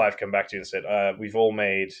 If all 5 come back to you and said, we've all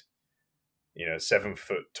made,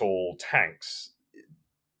 7-foot tall tanks,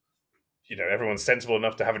 everyone's sensible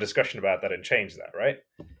enough to have a discussion about that and change that, right?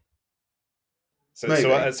 So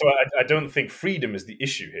I don't think freedom is the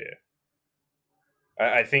issue here.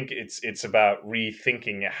 I think it's about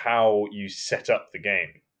rethinking how you set up the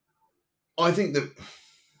game. I think that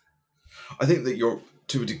you're,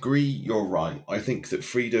 to a degree, you're right. I think that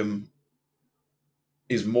freedom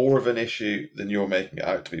is more of an issue than you're making it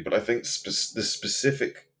out to be. But I think the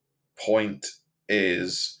specific point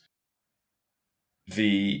is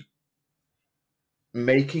the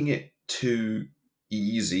making it too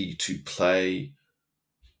easy to play.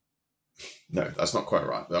 No, that's not quite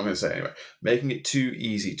right, but I'm going to say it anyway. Making it too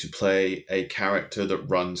easy to play a character that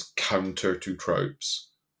runs counter to tropes,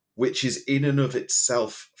 which is in and of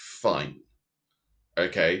itself fine.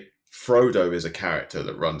 Okay, Frodo is a character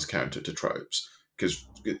that runs counter to tropes, because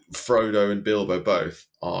Frodo and Bilbo both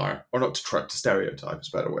are, or not to trope, to stereotype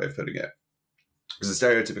is a better way of putting it. Because the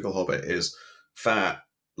stereotypical hobbit is fat,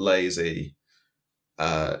 lazy,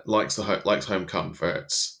 likes home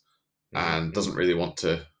comforts, and doesn't really want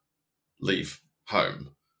to leave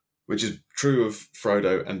home, which is true of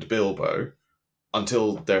Frodo and Bilbo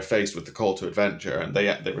until they're faced with the call to adventure, and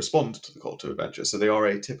they respond to the call to adventure. So they are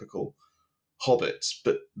atypical hobbits,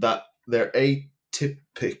 but that their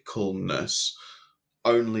atypicalness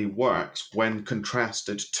only works when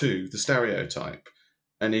contrasted to the stereotype.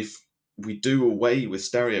 And if we do away with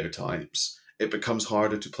stereotypes, it becomes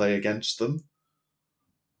harder to play against them.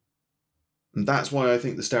 And that's why I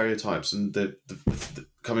think the stereotypes and the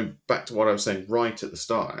coming back to what I was saying right at the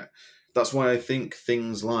start, that's why I think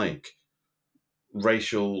things like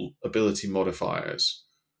racial ability modifiers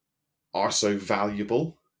are so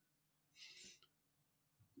valuable,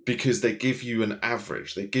 because they give you an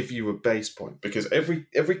average, they give you a base point. Because every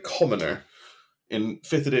commoner in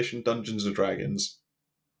 5th edition Dungeons and Dragons,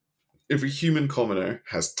 every human commoner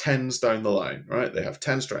has 10s down the line, right? They have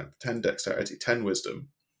 10 strength, 10 dexterity, 10 wisdom,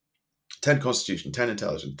 10 constitution, 10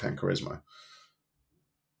 intelligence, 10 charisma.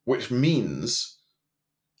 Which means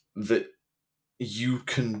that you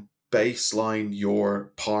can baseline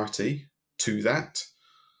your party to that.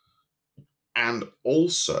 And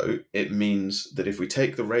also, it means that if we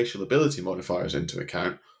take the racial ability modifiers into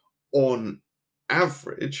account, on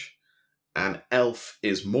average, an elf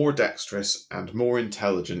is more dexterous and more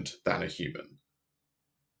intelligent than a human,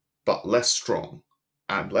 but less strong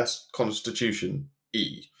and less constitution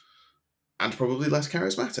E, and probably less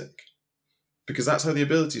charismatic. Because that's how the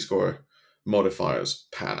ability score modifiers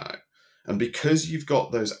pan out. And because you've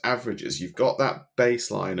got those averages, you've got that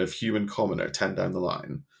baseline of human commoner 10 down the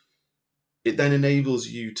line, it then enables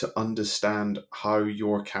you to understand how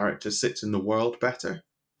your character sits in the world better,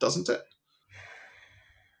 doesn't it?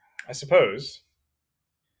 I suppose.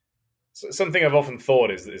 Something I've often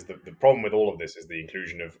thought is the problem with all of this is the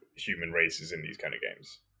inclusion of human races in these kind of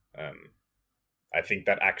games. I think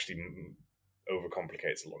that actually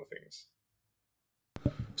overcomplicates a lot of things.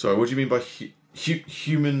 Sorry, what do you mean by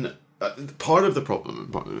human? Part of the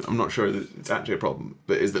problem, I'm not sure that it's actually a problem,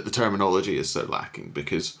 but is that the terminology is so lacking,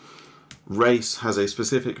 because race has a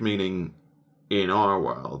specific meaning in our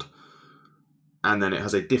world, and then it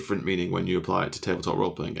has a different meaning when you apply it to tabletop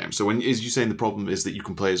role-playing games. So is you saying the problem is that you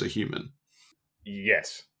can play as a human?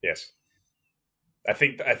 Yes. I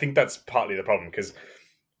think that's partly the problem, because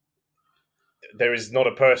there is not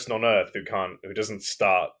a person on Earth who doesn't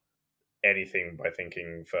start anything by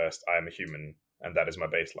thinking first, I am a human, and that is my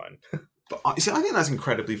baseline. But I think that's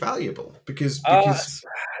incredibly valuable, because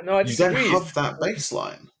no, I disagree. You then have that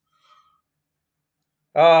baseline.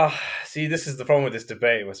 See, this is the problem with this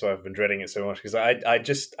debate. That's why I've been dreading it so much, because I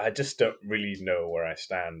just don't really know where I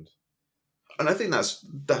stand. And I think this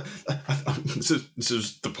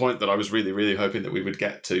is the point that I was really, really hoping that we would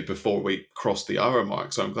get to before we cross the hour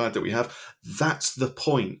mark. So I'm glad that we have. That's the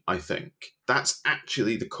point, I think. That's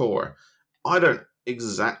actually the core. I don't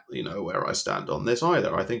exactly know where I stand on this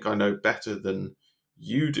either. I think I know better than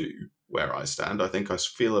you do where I stand. I think I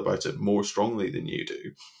feel about it more strongly than you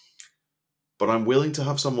do. But I'm willing to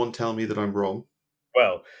have someone tell me that I'm wrong.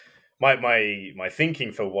 Well, my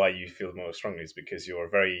thinking for why you feel more strongly is because you're a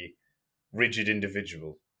very rigid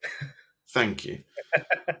individual. Thank you.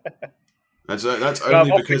 That's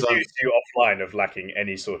only because I'm accused you offline of lacking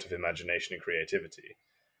any sort of imagination and creativity.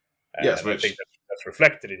 Yes, I think that's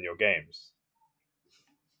reflected in your games.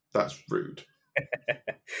 That's rude.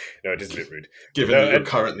 No, it is a bit rude. Given that you're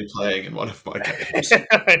currently playing in one of my games.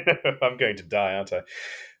 I know, I'm going to die, aren't I?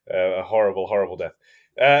 A horrible, horrible death.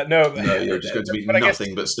 No, you're just going to be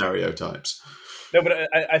nothing but stereotypes. No, but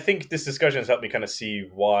I think this discussion has helped me kind of see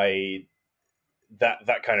why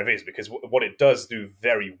that kind of is, because what it does do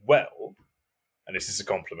very well, and this is a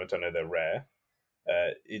compliment, I know they're rare,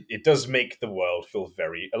 it does make the world feel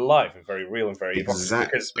very alive and very real and very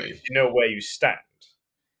exactly. Because you know where you stand.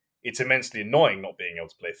 It's immensely annoying not being able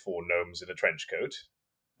to play 4 gnomes in a trench coat,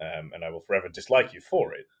 and I will forever dislike you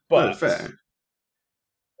for it. But fair.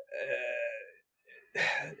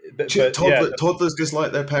 But toddlers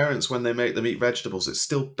dislike their parents when they make them eat vegetables. It's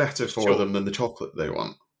still better for them than the chocolate they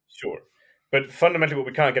want. Sure. But fundamentally, what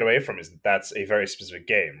we can't get away from is that's a very specific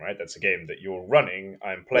game, right? That's a game that you're running,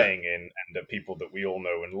 I'm playing in, and the people that we all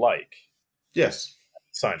know and like. Yes.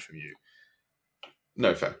 Signed from you.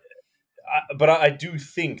 No, fair. But I do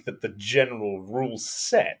think that the general rule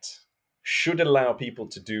set should allow people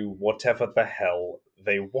to do whatever the hell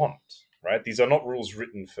they want, right? These are not rules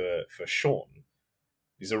written for Sean.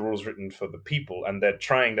 These are rules written for the people, and they're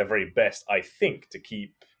trying their very best, I think, to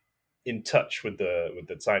keep in touch with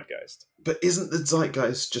the zeitgeist. But isn't the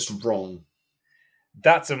zeitgeist just wrong?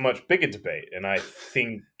 That's a much bigger debate, and I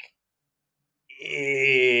think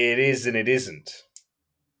it is and it isn't.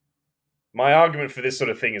 My argument for this sort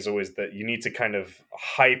of thing is always that you need to kind of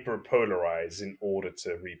hyper-polarize in order to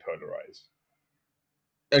repolarize.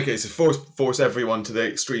 Okay, so force everyone to the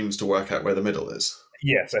extremes to work out where the middle is.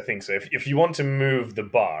 Yes, I think so. If you want to move the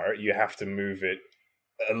bar, you have to move it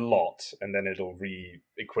a lot, and then it'll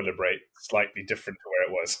re-equilibrate slightly different to where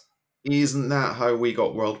it was. Isn't that how we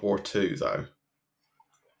got World War II, though?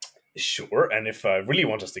 Sure, and if I really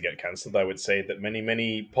want us to get cancelled, I would say that many,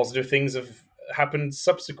 many positive things have happened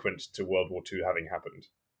subsequent to World War II having happened.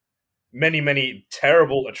 Many, many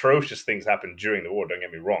terrible, atrocious things happened during the war, don't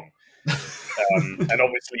get me wrong. And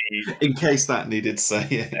obviously, in case that needed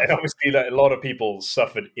saying, and obviously that a lot of people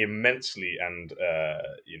suffered immensely, and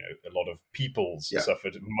a lot of peoples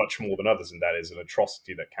suffered much more than others, and that is an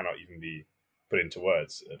atrocity that cannot even be put into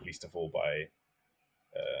words, at least of all by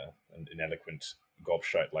an ineloquent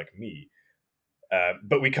gobshite like me.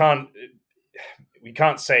 But we can't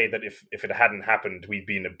say that if it hadn't happened, we'd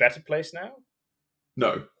be in a better place now.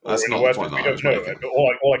 No, that's not the point. We don't know.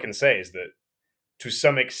 All I can say is that, to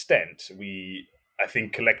some extent, we, I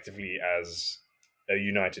think, collectively as a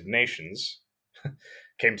United Nations,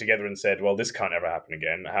 came together and said, well, this can't ever happen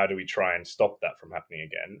again. How do we try and stop that from happening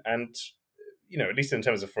again? And, at least in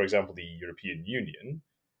terms of, for example, the European Union,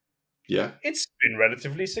 it's been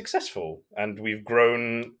relatively successful, and we've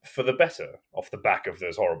grown for the better off the back of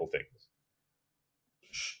those horrible things.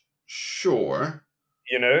 Sure.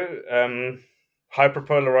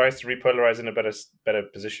 Hyperpolarized, repolarized in a better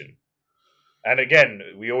position. And again,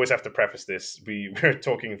 we always have to preface this. We're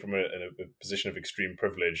talking from a position of extreme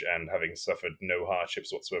privilege and having suffered no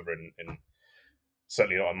hardships whatsoever in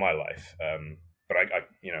certainly not in my life. But I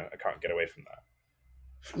can't get away from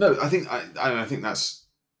that. No, I think that's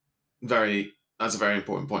a very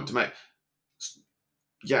important point to make.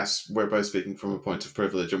 Yes, we're both speaking from a point of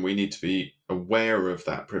privilege, and we need to be aware of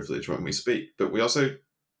that privilege when we speak. But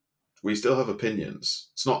we still have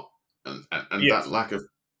opinions. It's not, and yes.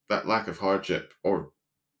 that lack of hardship, or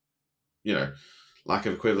lack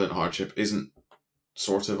of equivalent hardship, isn't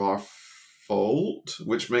sort of our fault,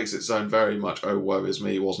 which makes it sound very much, oh, woe is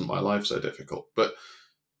me, wasn't my life so difficult? But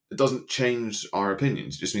it doesn't change our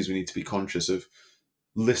opinions. It just means we need to be conscious of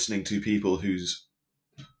listening to people whose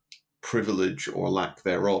privilege or lack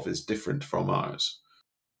thereof is different from ours.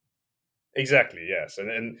 Exactly, yes.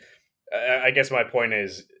 And I guess my point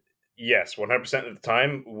is, yes, 100% of the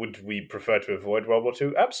time, would we prefer to avoid World War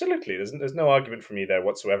II? Absolutely. There's no argument for me there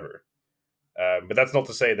whatsoever. But that's not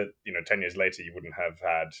to say that 10 years later you wouldn't have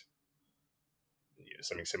had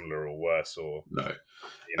something similar or worse, or no,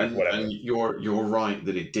 whatever. And you're right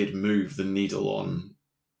that it did move the needle on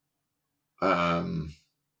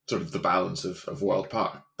sort of the balance of world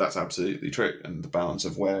power. That's absolutely true, and the balance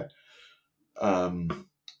of where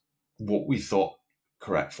what we thought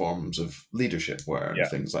correct forms of leadership were, and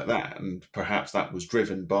things like that. And perhaps that was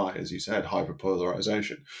driven by, as you said,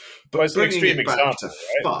 hyperpolarization. But bringing it back to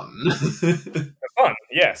fun. Fun,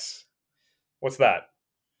 yes. What's that?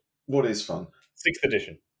 What is fun? 6th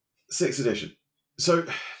edition. 6th edition. So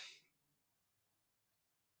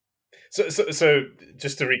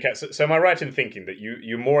just to recap, so am I right in thinking that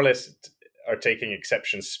you more or less are taking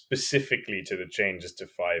exception specifically to the changes to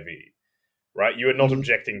 5e, right? You are not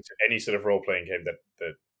objecting to any sort of role-playing game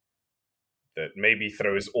that maybe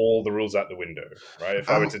throws all the rules out the window, right? If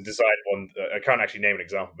I were to decide one, I can't actually name an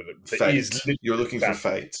example, but Fate. You're looking for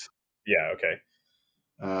Fate. Yeah, okay.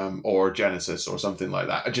 Or Genesis or something like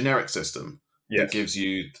that. A generic system that gives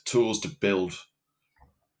you the tools to build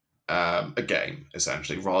a game,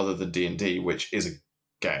 essentially, rather than D&D, which is a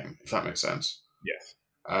game, if that makes sense. Yes.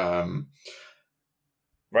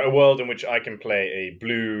 Right, a world in which I can play a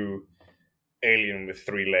blue alien with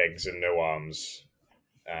 3 legs and no arms,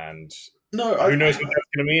 and who knows what that's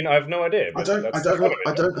going to mean? I have no idea. I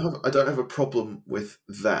don't have a problem with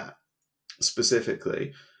that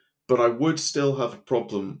specifically, but I would still have a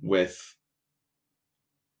problem with.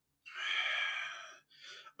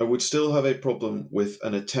 I would still have a problem with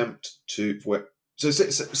an attempt to. So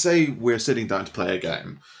say we're sitting down to play a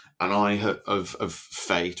game, and I have of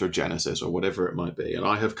Fate or Genesis or whatever it might be, and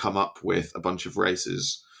I have come up with a bunch of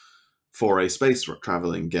races for a space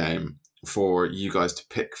traveling game for you guys to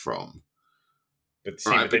pick from.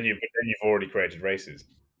 But then you've already created races.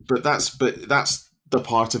 But that's the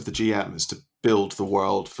part of the GM is to build the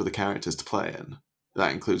world for the characters to play in.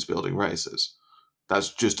 That includes building races.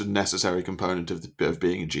 That's just a necessary component of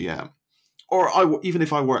being a GM. Or even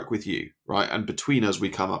if I work with you, right, and between us we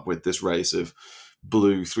come up with this race of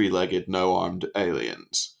blue, 3-legged, no-armed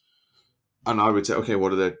aliens. And I would say, okay,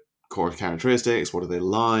 what are their core characteristics? What are they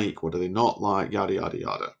like? What are they not like? Yada, yada,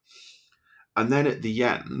 yada. And then at the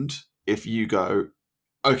end, if you go,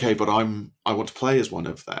 okay, but I want to play as one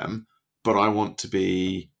of them, but I want to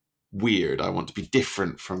be weird. I want to be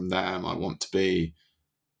different from them. I want to be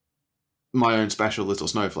my own special little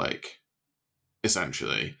snowflake,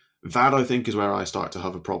 essentially. That, I think, is where I start to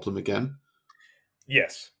have a problem again.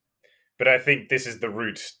 Yes. But I think this is the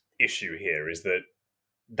root issue here, is that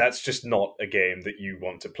that's just not a game that you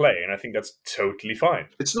want to play, and I think that's totally fine.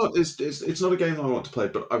 It's not a game that I want to play,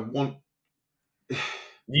 but I want...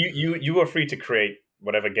 You are free to create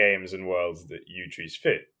whatever games and worlds that you choose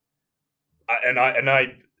fit.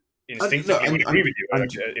 I instinctively would agree with you.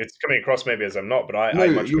 It's coming across maybe as I'm not, but I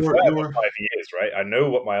much prefer 5 years, right? I know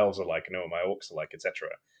what my elves are like, I know what my orcs are like, etc.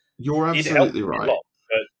 You're absolutely right. Lot,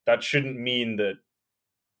 but that shouldn't mean that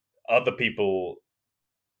other people,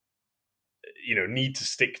 need to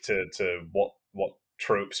stick to what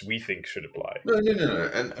tropes we think should apply. No,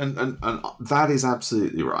 and that is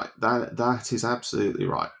absolutely right. That is absolutely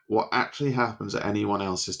right. What actually happens at anyone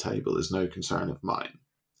else's table is no concern of mine.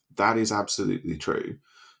 That is absolutely true.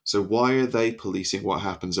 So why are they policing what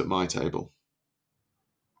happens at my table?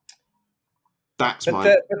 But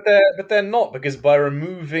they're not, because by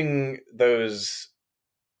removing those,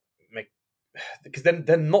 because then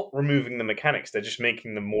they're not removing the mechanics; they're just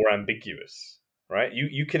making them more ambiguous, right?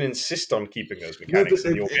 You can insist on keeping those mechanics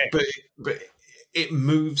in your game, but it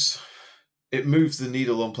moves the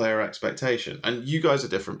needle on player expectation. And you guys are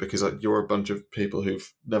different because you're a bunch of people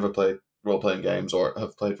who've never played role-playing games or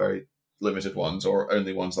have played very limited ones or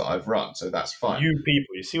only ones that I've run, so that's fine. You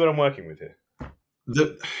people, you see what I'm working with here?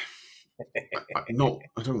 I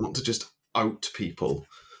don't want to just out people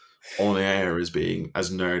on air as being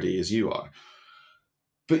as nerdy as you are.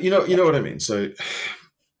 But you know what I mean. So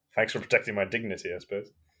thanks for protecting my dignity, I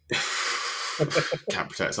suppose. Can't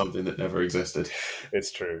protect something that never existed.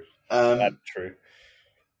 It's true. That's true.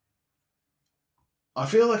 I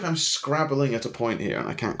feel like I'm scrabbling at a point here and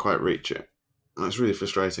I can't quite reach it. That's really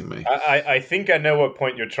frustrating me. I think I know what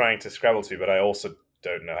point you're trying to scrabble to, but I also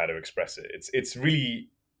don't know how to express it. It's really...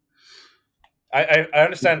 I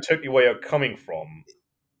understand totally where you're coming from,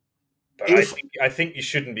 but I think you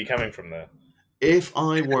shouldn't be coming from there. If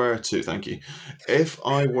I were to, thank you, if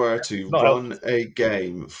I were to run a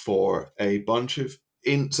game for a bunch of,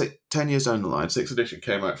 say, 10 years down the line, 6th edition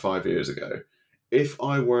came out 5 years ago, if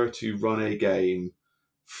I were to run a game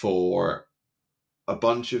for a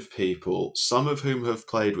bunch of people, some of whom have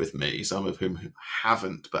played with me, some of whom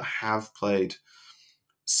haven't, but have played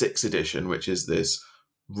 6th edition, which is this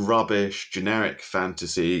rubbish, generic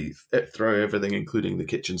fantasy, throw everything, including the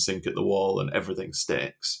kitchen sink at the wall, and everything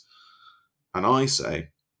sticks. And I say,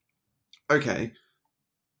 okay,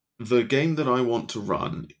 the game that I want to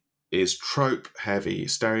run is trope heavy,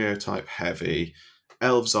 stereotype heavy.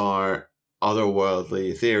 Elves are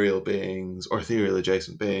otherworldly, ethereal beings, or ethereal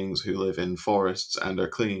adjacent beings who live in forests and are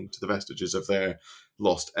clinging to the vestiges of their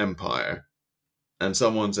lost empire. And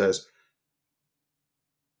someone says,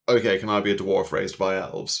 okay, can I be a dwarf raised by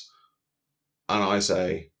elves? And I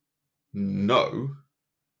say, no.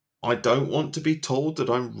 I don't want to be told that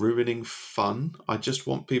I'm ruining fun. I just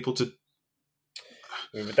want people to...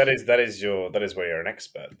 But that is where you're an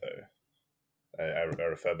expert, though. I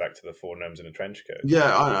refer back to the 4 gnomes in a trench coat.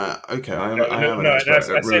 Yeah, okay. I am an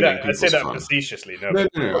expert at ruining people's fun. I say that facetiously. No,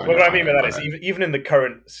 no, what I mean by that is even in the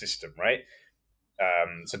current system, right?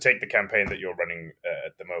 So take the campaign that you're running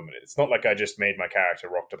at the moment. It's not like I just made my character,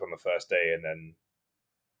 rocked up on the first day, and then,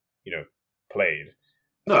 played.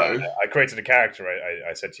 No, I created a character.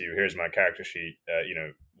 I said to you, "Here's my character sheet.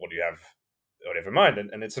 What do you have in mind?"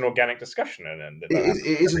 And it's an organic discussion. And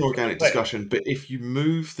it is an organic discussion. But if you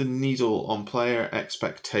move the needle on player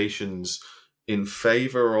expectations in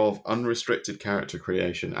favor of unrestricted character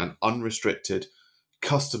creation and unrestricted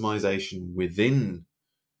customization within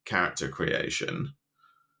character creation,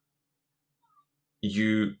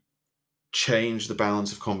 you change the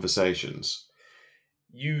balance of conversations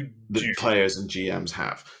that players and GMs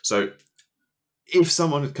have. So if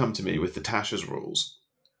someone had come to me with the Tasha's rules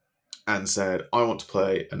and said, I want to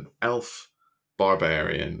play an elf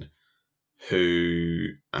barbarian who,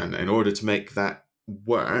 and in order to make that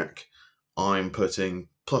work, I'm putting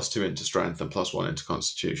 +2 into strength and +1 into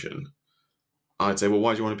constitution, I'd say, well,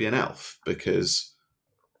 why do you want to be an elf? Because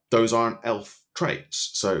those aren't elf traits.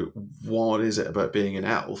 So what is it about being an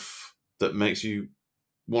elf that makes you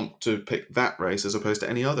want to pick that race as opposed to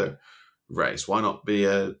any other race? Why not be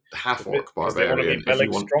a half-orc barbarian? They want to be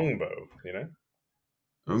Beleg Strongbow,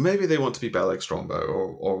 Or maybe they want to be Beleg Strongbow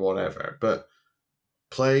or whatever, but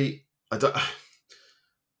play...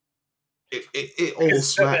 It all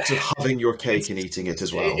smacks of having your cake and eating it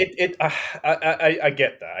as well. I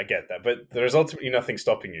get that, but there's ultimately nothing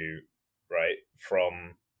stopping you, right,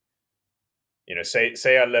 from,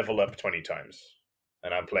 say I level up 20 times,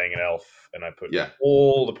 and I'm playing an elf, and I put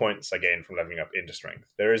all the points I gain from leveling up into strength.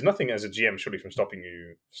 There is nothing as a GM surely from stopping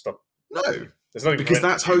you. No, there's nothing, because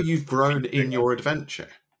that's how you've grown in your adventure.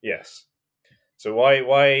 Yes. So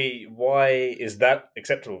why is that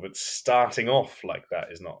acceptable, but starting off like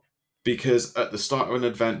that is not? Because at the start of an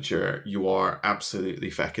adventure, you are absolutely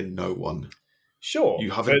feckin' no one. Sure. You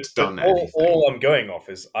haven't done anything. All I'm going off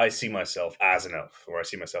is I see myself as an elf, or I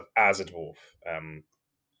see myself as a dwarf.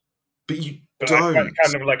 But you don't. I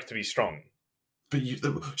kind of like to be strong. But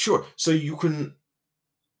sure. So you can...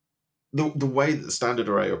 The way that the standard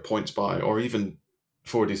array or points by, or even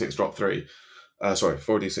 4d6 drop 3,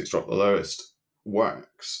 4d6 drop the lowest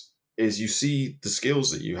works, is you see the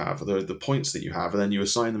skills that you have, the points that you have, and then you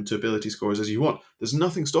assign them to ability scores as you want. There's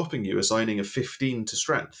nothing stopping you assigning a 15 to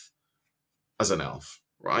strength as an elf,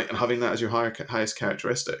 right? And having that as your highest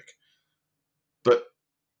characteristic. But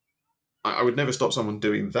I would never stop someone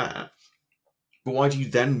doing that. But why do you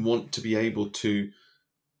then want to be able to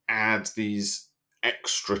add these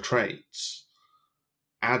extra traits?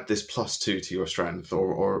 Add this +2 to your strength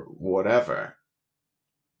or whatever.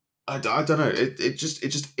 I don't know. It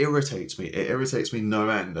just irritates me. It irritates me no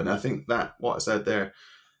end. And I think that what I said there,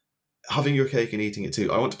 having your cake and eating it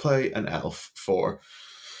too. I want to play an elf for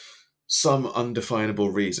some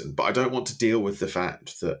undefinable reason, but I don't want to deal with the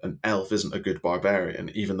fact that an elf isn't a good barbarian,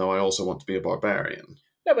 even though I also want to be a barbarian.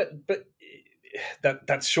 No, but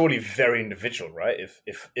that's surely very individual, right?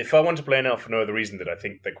 If I want to play an elf for no other reason that I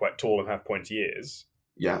think they're quite tall and have pointy ears,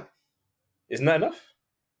 yeah, isn't that enough?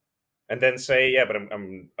 And then say, yeah, but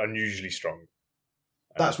I'm unusually strong.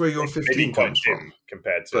 That's where your 15 comes from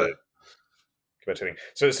compared to anything.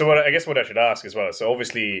 So what I should ask as well. So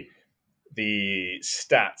obviously, the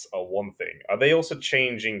stats are one thing. Are they also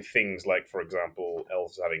changing things like, for example,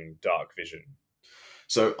 elves having dark vision?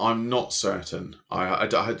 So I'm not certain. I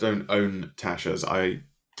don't own Tasha's. I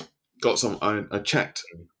got some. I checked.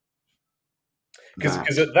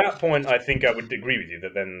 Because at that point, I think I would agree with you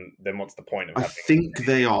that then what's the point of I having... think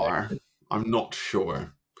they are. I'm not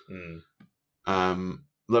sure.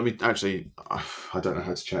 Let me actually. I don't know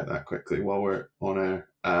how to check that quickly while we're on air.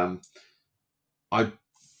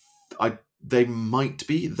 They might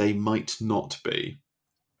be. They might not be.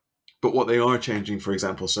 But what they are changing, for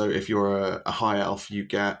example, so if you're a high elf, you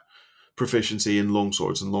get proficiency in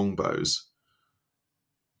longswords and longbows.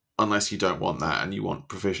 Unless you don't want that and you want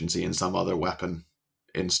proficiency in some other weapon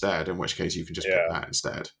instead, in which case you can just pick that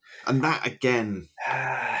instead. And that, again...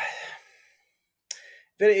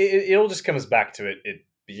 it all just comes back to it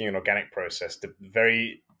being an organic process,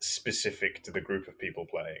 very specific to the group of people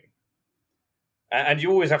playing. And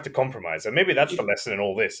you always have to compromise, and maybe that's the lesson in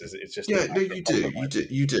all this. Is it's just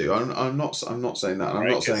you do. I'm not saying that. I'm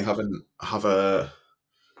not saying have a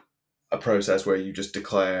process where you just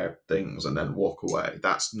declare things and then walk away.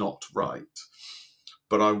 That's not right.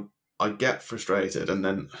 But I get frustrated, and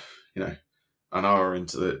then an hour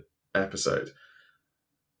into the episode,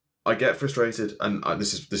 I get frustrated, and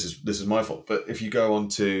this is my fault. But if you go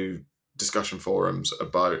onto discussion forums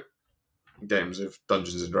about games of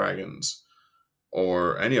Dungeons and Dragons,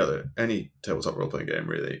 or any tabletop role-playing game,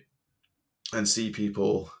 really, and see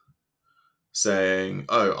people saying,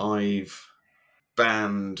 oh, I've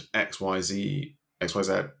banned XYZ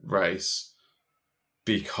race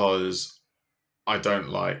because I don't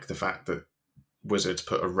like the fact that Wizards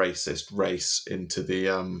put a racist race into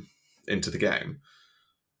the game.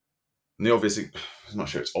 And obviously, I'm not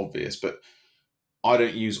sure it's obvious, but I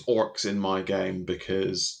don't use orcs in my game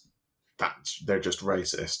because they're just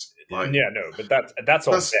racist. But that's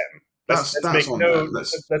on them.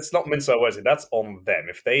 Let's not mince our words. That's on them.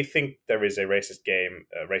 If they think there is a racist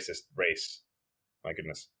race, my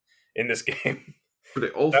goodness, in this game, but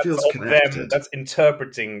it all feels connected. That's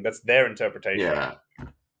their interpretation. Yeah,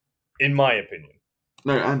 in my opinion.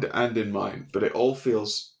 No, and in mine, but it all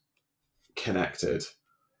feels connected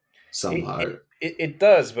somehow. It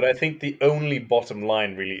does, but I think the only bottom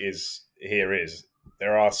line really is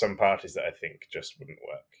there are some parties that I think just wouldn't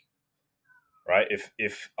work. Right?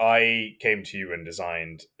 If I came to you and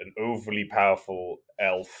designed an overly powerful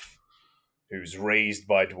elf who's raised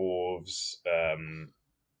by dwarves,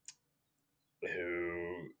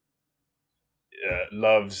 who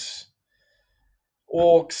loves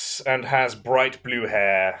orcs and has bright blue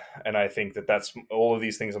hair, and I think that's all of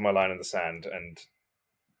these things on my line in the sand, and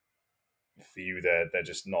for you they're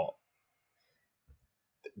just not.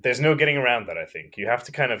 There's no getting around that. I think you have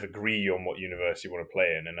to kind of agree on what universe you want to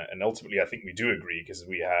play in, and ultimately I think we do agree because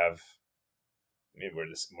we're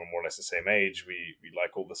more or less the same age. We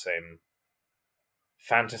like all the same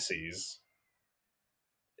fantasies,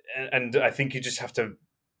 and I think you just have to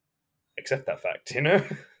accept that fact,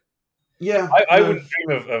 Yeah, I wouldn't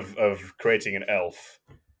dream of creating an elf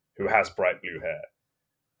who has bright blue hair,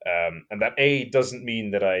 and that doesn't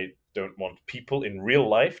mean that I don't want people in real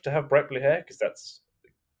life to have bright blue hair, because that's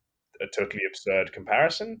a totally absurd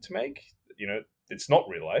comparison to make. It's not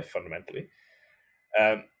real life fundamentally,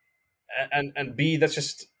 and B, that's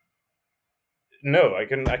just no. I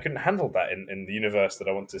can handle that in the universe that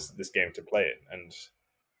I want this game to play in, and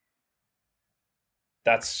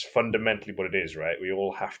that's fundamentally what it is, right? We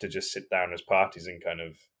all have to just sit down as parties and kind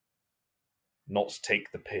of not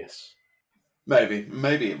take the piss. Maybe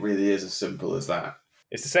it really is as simple as that.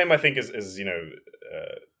 It's the same, I think, as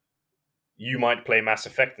you might play Mass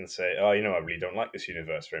Effect and say, oh, I really don't like this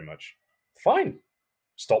universe very much. Fine.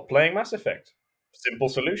 Stop playing Mass Effect. Simple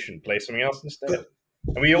solution. Play something else instead.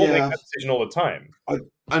 And we all make that decision all the time. And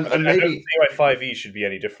maybe I don't see why 5e should be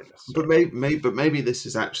any different. But maybe this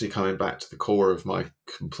is actually coming back to the core of my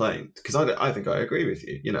complaint, because I think I agree with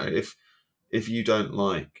you. If you don't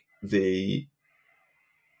like the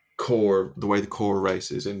way the core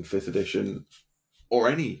races in 5th edition, or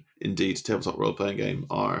any indeed tabletop role playing game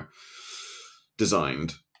are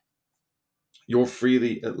designed, you're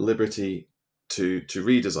freely at liberty to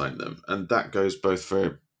redesign them, and that goes both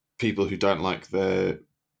for people who don't like the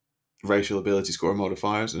racial ability score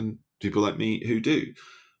modifiers and people like me who do.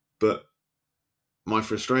 But my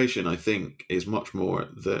frustration, I think, is much more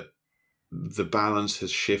that the balance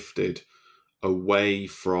has shifted away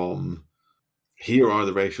from here are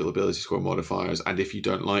the racial ability score modifiers, and if you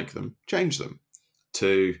don't like them, change them,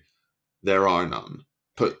 to there are none.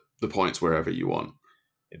 Put the points wherever you want.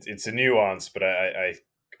 It's a nuance, but I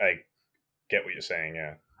get what you're saying.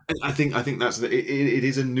 Yeah, I think that's it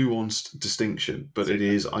is a nuanced distinction, but so it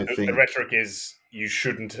is. I think the rhetoric is you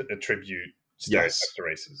shouldn't attribute stereotypes to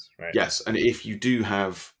races, right? Yes, and if you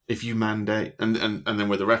mandate, and then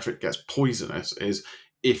where the rhetoric gets poisonous is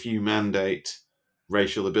if you mandate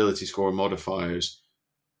racial ability score modifiers,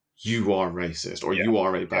 you are racist or you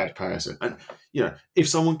are a bad person. And if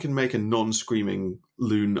someone can make a non-screaming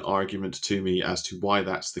loon argument to me as to why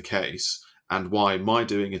that's the case and why my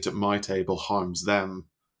doing it at my table harms them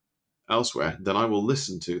elsewhere, then I will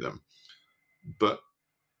listen to them. But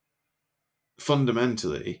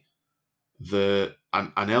fundamentally,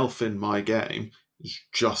 an elf in my game is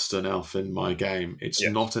just an elf in my game. It's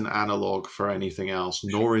not an analog for anything else,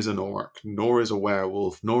 nor is an orc, nor is a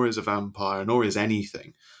werewolf, nor is a vampire, nor is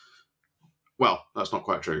anything. Well, that's not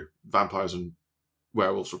quite true. Vampires and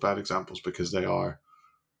werewolves are bad examples because they are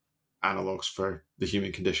analogs for the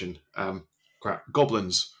human condition.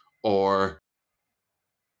 Goblins or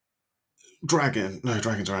dragons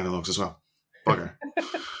are analogs as well. Bugger.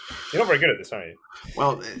 You're not very good at this, are you?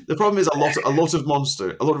 Well, the problem is a lot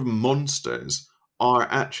of monsters are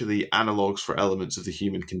actually analogs for elements of the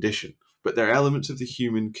human condition, but they're elements of the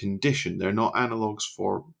human condition. They're not analogs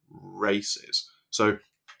for races. So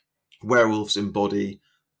werewolves embody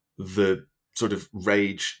the sort of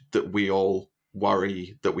rage that we all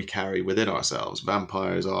worry that we carry within ourselves.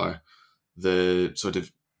 Vampires are the sort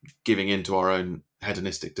of giving into our own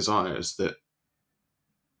hedonistic desires that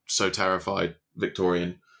so terrified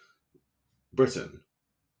Victorian Britain,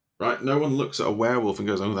 right? No one looks at a werewolf and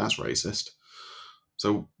goes, "Oh, that's racist."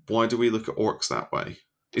 So why do we look at orcs that way?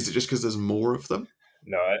 Is it just because there's more of them?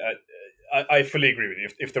 No, I fully agree with you.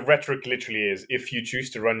 If the rhetoric literally is, if you choose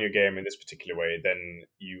to run your game in this particular way, then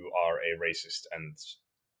you are a racist, and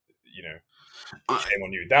shame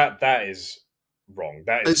on you. That is wrong.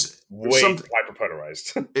 That is way hyper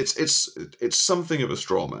polarized. It's something of a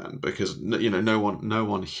straw man because no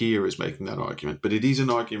one here is making that argument, but it is an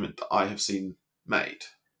argument that I have seen made.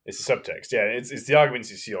 It's a subtext, yeah. It's the arguments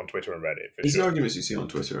you see on Twitter and Reddit. It's the arguments you see on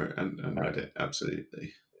Twitter and Reddit,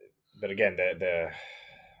 absolutely. But again, they're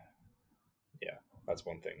that's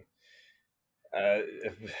one thing.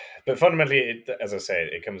 But fundamentally, as I say,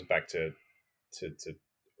 it comes back to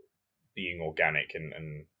being organic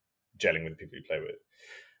and gelling with the people you play with.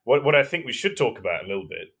 What I think we should talk about a little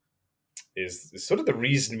bit is sort of the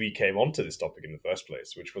reason we came onto this topic in the first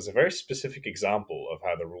place, which was a very specific example of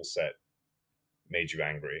how the rule set made you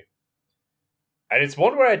angry. And it's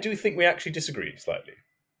one where I do think we actually disagree slightly.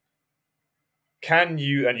 Can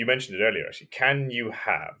you, and you mentioned it earlier actually, can you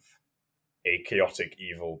have a chaotic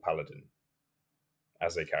evil paladin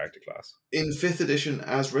as a character class? In 5th edition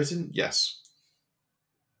as written, yes.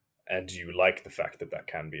 And do you like the fact that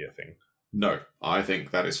can be a thing? No, I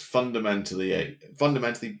think that is fundamentally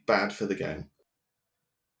bad for the game.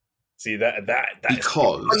 See that is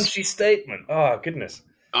a punchy statement. Oh goodness!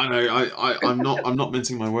 I know. I'm not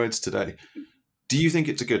mincing my words today. Do you think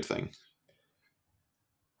it's a good thing?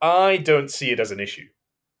 I don't see it as an issue.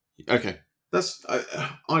 Okay, I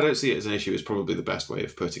don't see it as an issue. Is probably the best way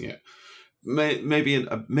of putting it. Maybe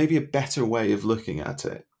a better way of looking at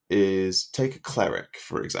it is take a cleric,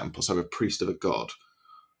 for example, so a priest of a god.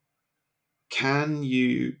 Can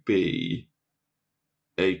you be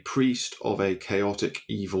a priest of a chaotic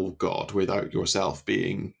evil god without yourself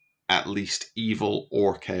being at least evil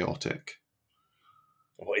or chaotic?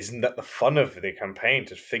 Well, isn't that the fun of the campaign,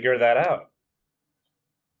 to figure that out?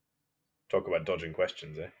 Talk about dodging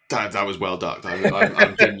questions, eh? That was well done.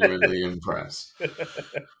 I'm genuinely impressed.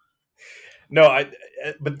 No,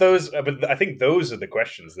 but I think those are the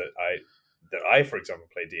questions that I, for example,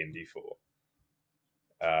 play D&D for.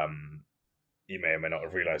 You may or may not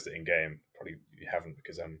have realized it in game. Probably you haven't,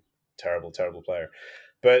 because I'm a terrible, terrible player.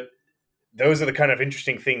 But those are the kind of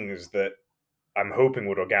interesting things that I'm hoping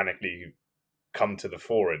would organically come to the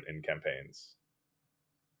fore in campaigns.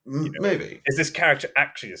 Maybe. Is this character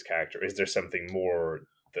actually this character? Is there something more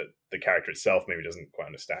that the character itself maybe doesn't quite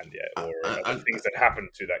understand yet? Or are there things that happen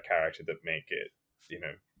to that character that make it,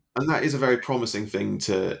 And that is a very promising thing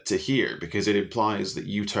to hear, because it implies that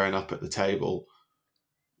you turn up at the table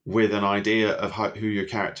with an idea of who your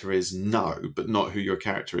character is now, but not who your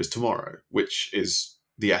character is tomorrow, which is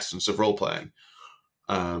the essence of role-playing.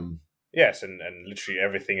 Yes, and literally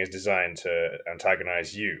everything is designed to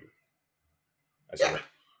antagonize you.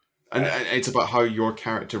 And it's about how your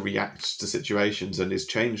character reacts to situations and is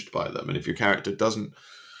changed by them. And if your character doesn't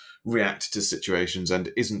react to situations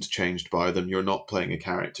and isn't changed by them, you're not playing a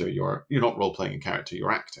character. You're not role playing a character.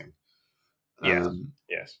 You're acting.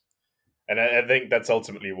 Yes. And I think that's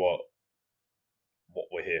ultimately what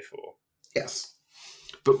we're here for. Yes.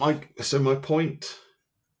 But my point,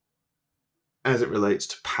 as it relates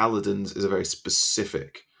to paladins, is a very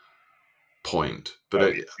specific point.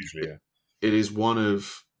 But it is one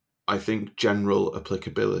of, I think, general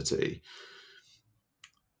applicability,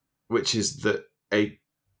 which is that a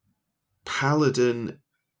paladin,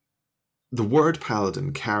 the word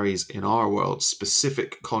paladin carries in our world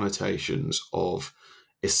specific connotations of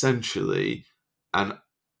essentially a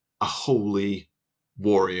holy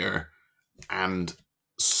warrior and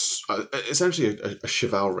essentially a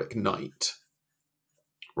chivalric knight,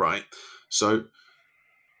 right? So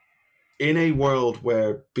in a world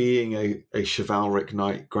where being a chivalric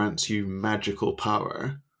knight grants you magical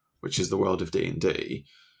power, which is the world of D&D,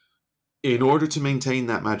 in order to maintain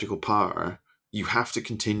that magical power, you have to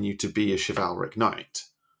continue to be a chivalric knight.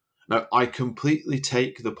 Now, I completely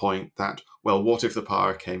take the point that, well, what if the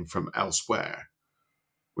power came from elsewhere?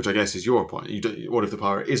 Which I guess is your point. What if the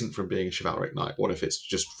power isn't from being a chivalric knight? What if it's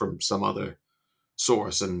just from some other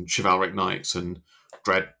source, and chivalric knights and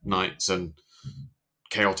dread knights and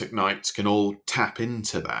chaotic knights can all tap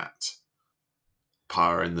into that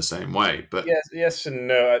power in the same way? But yes and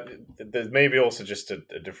no. There's maybe also just a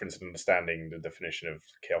difference in understanding the definition of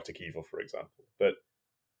chaotic evil, for example. But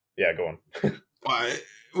yeah, go on.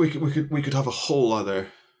 We could have a whole other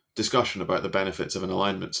discussion about the benefits of an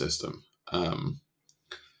alignment system.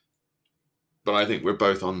 But I think we're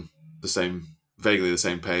both on vaguely the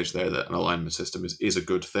same page there, that an alignment system is a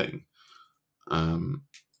good thing.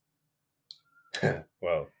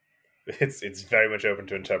 Well, it's very much open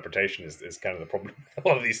to interpretation. Is kind of the problem with a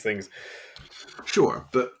lot of these things. Sure,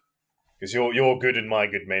 but because your good and my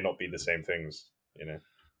good may not be the same things,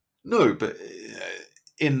 No, but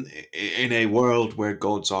in a world where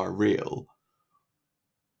gods are real,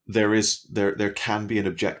 there can be an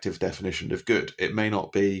objective definition of good. It may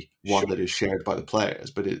not be one that is shared by the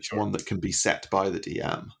players, but it's one that can be set by the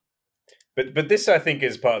DM. But this, I think,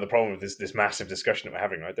 is part of the problem with this massive discussion that we're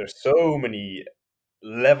having, right? There's so many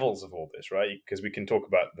levels of all this, right? Because we can talk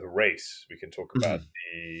about the race, we can talk about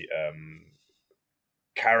the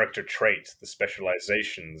character traits, the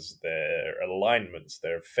specializations, their alignments,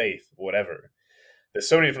 their faith, whatever. There's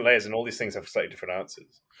so many different layers, and all these things have slightly different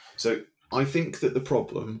answers. So I think that the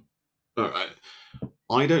problem...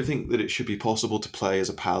 I don't think that it should be possible to play as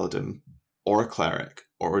a paladin or a cleric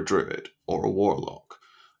or a druid or a warlock.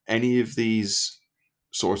 Any of these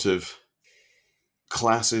sort of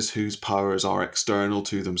classes whose powers are external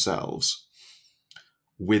to themselves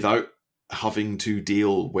without having to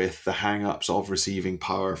deal with the hang-ups of receiving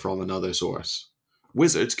power from another source.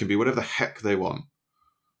 Wizards can be whatever the heck they want.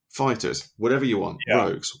 Fighters, whatever you want. Yeah.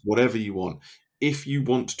 Rogues, whatever you want. If you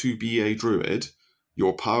want to be a druid,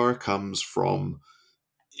 your power comes from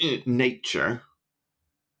nature,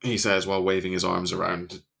 he says while waving his arms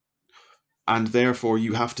around. And therefore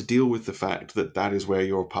you have to deal with the fact that that is where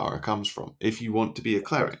your power comes from. If you want to be a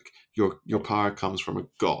cleric, your power comes from a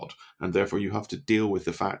god, and therefore you have to deal with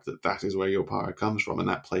the fact that that is where your power comes from, and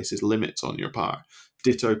that places limits on your power.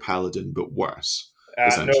 Ditto paladin, but worse.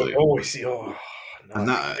 Essentially. And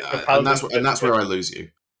that's where I lose you.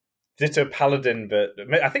 Ditto paladin, but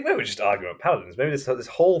I think maybe we're just arguing about paladins. Maybe this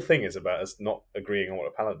whole thing is about us not agreeing on what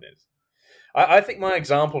a paladin is. I think my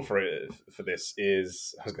example for this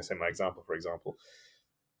is, I was going to say my example, for example,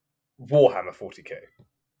 Warhammer 40k,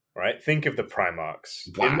 right? Think of the Primarchs.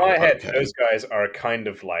 Wow, in my head, those guys are kind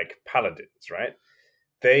of like paladins, right?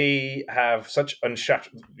 They have such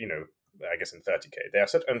unshatterable, I guess in 30k, they have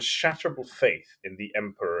such unshatterable faith in the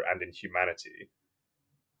Emperor and in humanity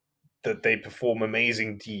that they perform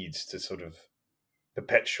amazing deeds to sort of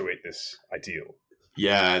perpetuate this ideal.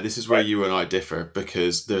 Yeah, this is where you and I differ,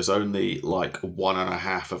 because there's only like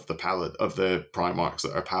 1.5 of the Primarchs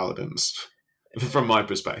that are paladins, from my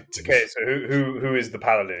perspective. Okay, so who is the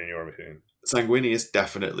paladin in your opinion? Sanguinius,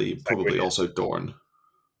 definitely. Probably also Dorn.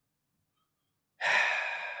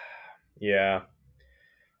 Yeah,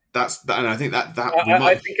 and I think that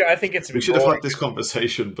I think it's. We should have had this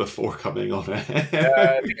conversation before coming on it.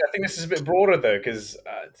 I think this is a bit broader though, because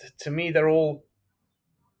to me they're all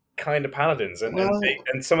kind of paladins,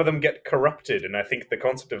 and some of them get corrupted, and I think the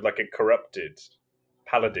concept of like a corrupted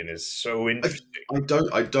paladin is so interesting.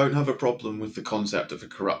 I don't have a problem with the concept of a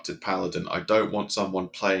corrupted paladin. I don't want someone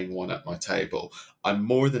playing one at my table. I'm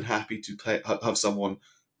more than happy to have someone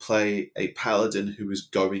play a paladin who is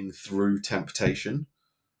going through temptation.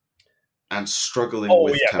 and struggling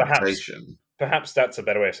with temptation. Perhaps that's a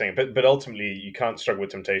better way of saying it. But ultimately, you can't struggle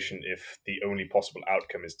with temptation if the only possible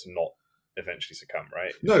outcome is to not eventually succumb,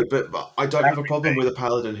 right? No, but I don't have a problem with a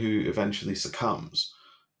paladin who eventually succumbs.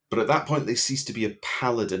 But at that point, they cease to be a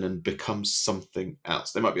paladin and become something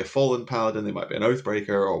else. They might be a fallen paladin, they might be an oathbreaker,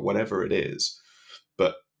 or whatever it is.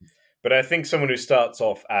 But I think someone who starts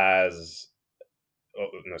off as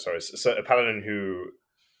a paladin who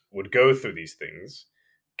would go through these things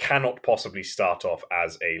cannot possibly start off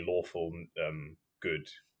as a lawful good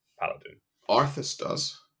paladin. Arthas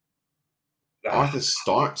does. Arthas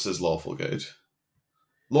starts as lawful good.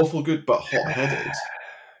 Lawful good, but hot-headed.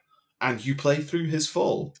 And you play through his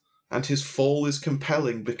fall. And his fall is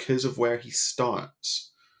compelling because of where he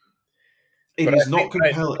starts. It is not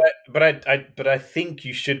compelling. But I think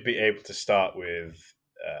you should be able to start with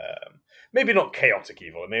maybe not chaotic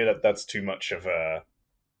evil. Maybe that's too much of a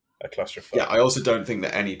clusterfuck. Yeah, I also don't think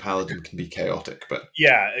that any paladin can be chaotic. But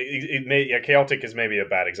chaotic is maybe a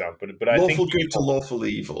bad example. But I think lawful good to lawful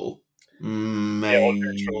evil,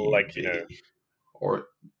 maybe, or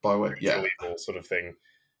by way, evil sort of thing.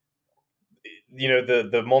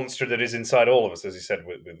 The monster that is inside all of us, as you said,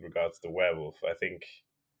 with regards to the werewolf. I think,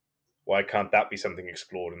 why can't that be something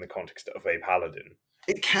explored in the context of a paladin?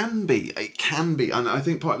 It can be, and I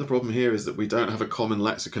think part of the problem here is that we don't have a common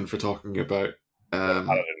lexicon for talking about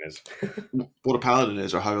what a paladin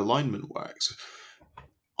is or how alignment works.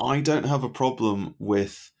 I don't have a problem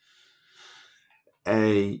with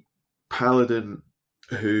a paladin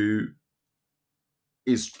who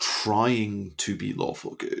is trying to be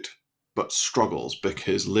lawful good, but struggles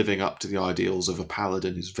because living up to the ideals of a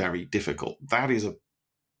paladin is very difficult. That is a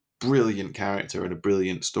brilliant character and a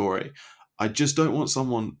brilliant story. I just don't want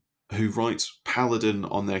someone who writes paladin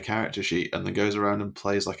on their character sheet and then goes around and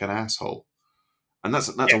plays like an asshole. And that's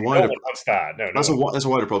a wider. No one wants that. No, that's a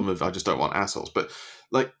wider problem. Of I just don't want assholes. But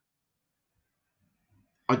like,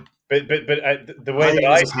 the way that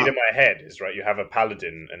I see it in my head is, right, you have a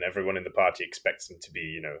paladin and everyone in the party expects them to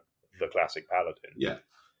be, the classic paladin. Yeah.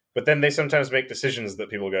 But then they sometimes make decisions that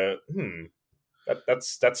people go,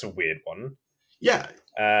 that's a weird one. Yeah.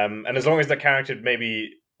 And as long as the character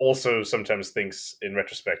maybe also sometimes thinks in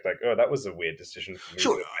retrospect, like, oh, that was a weird decision for me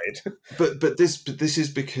to hide. But this is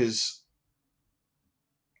because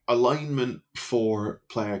alignment for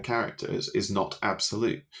player characters is not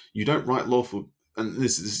absolute. You don't write lawful, and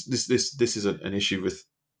this is an issue with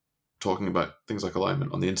talking about things like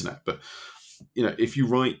alignment on the internet. But if you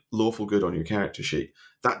write lawful good on your character sheet,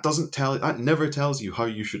 that never tells you how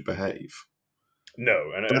you should behave.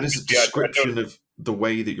 No, and that is a description of the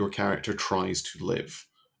way that your character tries to live,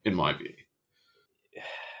 in my view.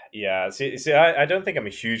 Yeah, see, I don't think I'm a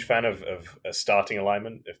huge fan of a starting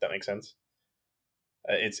alignment, if that makes sense.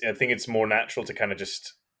 I think it's more natural to kind of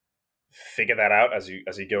just figure that out as you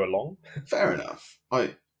go along. Fair enough. I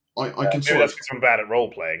can maybe sort that's because I'm bad at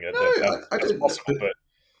role playing. That's possible, but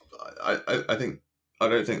I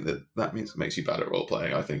don't think that makes you bad at role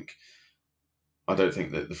playing. I don't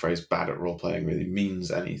think that the phrase "bad at role playing" really means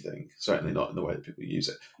anything. Certainly not in the way that people use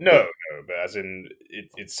it. No, but as in,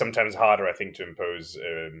 it's sometimes harder, I think, to impose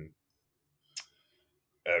a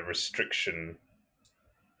restriction.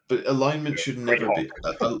 But alignment should never be.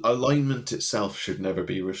 Alignment itself should never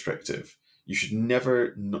be restrictive. You should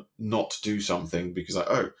never not do something because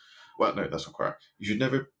no, that's not correct. You should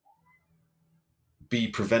never be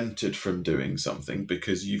prevented from doing something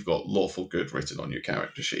because you've got lawful good written on your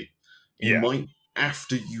character sheet. You might,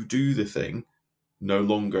 after you do the thing, no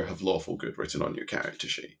longer have lawful good written on your character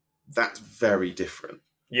sheet. That's very different.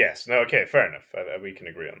 Yes. No. Okay. Fair enough. We can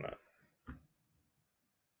agree on that.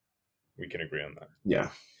 Yeah.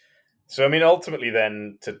 So, I mean, ultimately,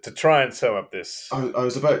 then, to try and sum up this, I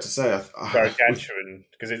was about to say, gargantuan,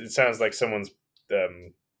 because it sounds like someone's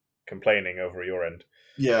complaining over your end.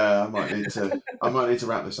 Yeah, I might need to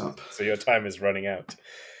wrap this up. So your time is running out.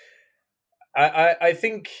 I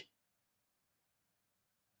think,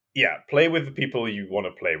 play with the people you want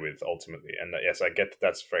to play with ultimately, and yes, I get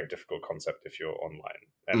that's a very difficult concept if you're online,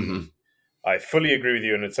 and I fully agree with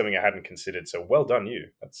you, and it's something I hadn't considered. So well done, you.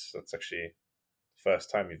 That's actually the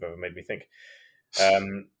first time you've ever made me think.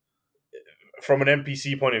 From an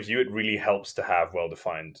NPC point of view, it really helps to have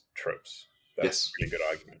well-defined tropes. That's a really good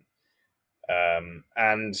argument.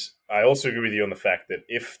 And I also agree with you on the fact that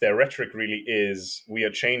if their rhetoric really is, we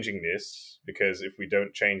are changing this because if we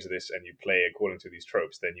don't change this and you play according to these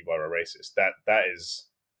tropes, then you are a racist. That is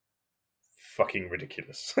fucking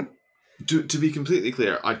ridiculous. To be completely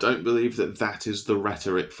clear, I don't believe that is the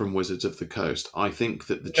rhetoric from Wizards of the Coast. I think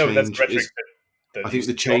that the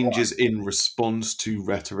change is in response to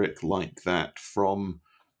rhetoric like that from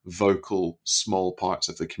vocal small parts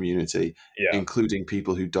of the community, including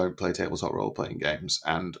people who don't play tabletop role-playing games,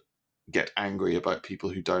 and get angry about people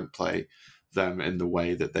who don't play them in the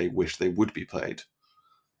way that they wish they would be played.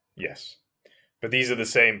 Yes. But these are the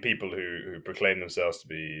same people who proclaim themselves to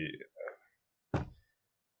be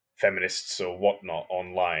feminists or whatnot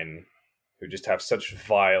online, who just have such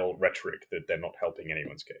vile rhetoric that they're not helping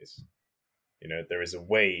anyone's case. There is a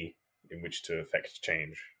way in which to affect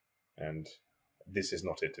change, and this is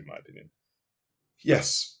not it, in my opinion.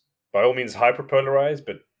 Yes. By all means, hyper-polarize,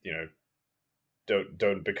 but,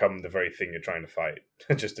 don't become the very thing you're trying to fight.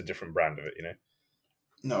 Just a different brand of it,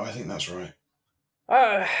 No, I think that's right.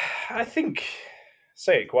 I think,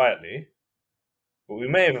 say it quietly, but we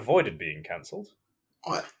may have avoided being cancelled.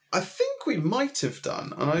 I think we might have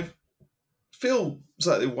done, and I feel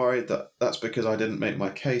slightly worried that that's because I didn't make my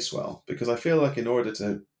case well, because I feel like in order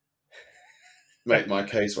to make my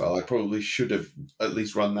case well, I probably should have at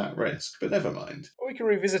least run that risk, but never mind. Well, we can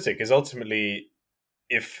revisit it, because ultimately,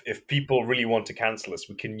 if people really want to cancel us,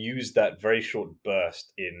 we can use that very short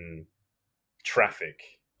burst in traffic.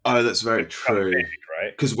 Oh, that's very true. Big,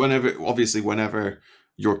 right? Because whenever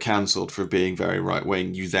you're cancelled for being very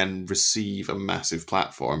right-wing, you then receive a massive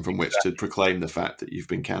platform from which to proclaim the fact that you've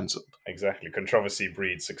been cancelled. Exactly. Controversy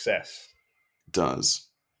breeds success. It does.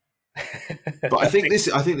 But I think this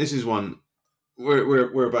is one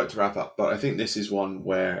we're about to wrap up, but I think this is one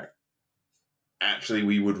where actually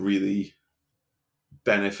we would really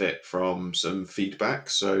benefit from some feedback.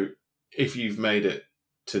 So if you've made it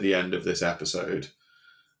to the end of this episode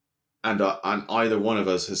and either one of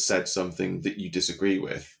us has said something that you disagree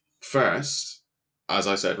with, first, as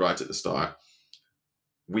I said right at the start,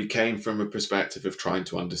 we came from a perspective of trying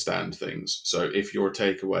to understand things. So if your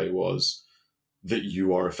takeaway was that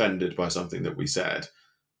you are offended by something that we said,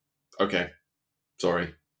 okay,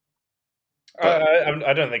 sorry.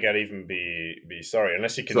 I don't think I'd even be sorry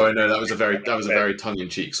unless you can. Sorry, no, that was a very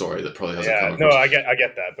tongue-in-cheek sorry that probably hasn't come across. No, I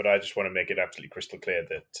get that, but I just want to make it absolutely crystal clear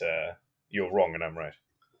that you're wrong and I'm right.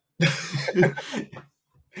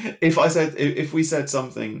 If we said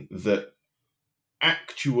something that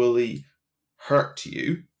actually hurt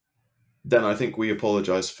you, then I think we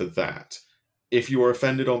apologize for that. If you are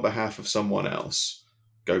offended on behalf of someone else,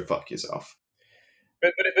 go fuck yourself.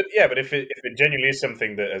 But if it genuinely is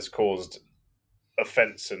something that has caused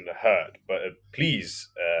offense and hurt, but please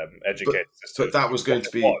educate us. But that was going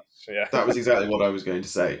to be that was exactly what I was going to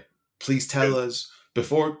say. Please tell us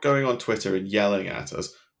before going on Twitter and yelling at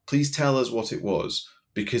us. Please tell us what it was,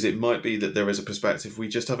 because it might be that there is a perspective we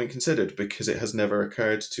just haven't considered because it has never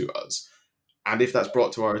occurred to us. And if that's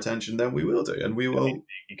brought to our attention, then we will do, and we will.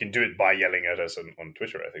 You can do it by yelling at us on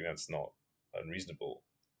Twitter. I think that's not unreasonable.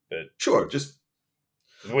 But sure, just.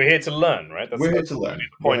 We're here to learn, right? We're here to learn.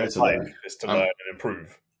 The point of life is to learn and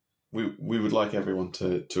improve. We would like everyone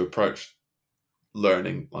to approach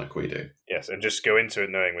learning like we do. Yes, and just go into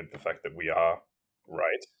it knowing with the fact that we are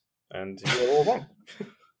right and you're all wrong.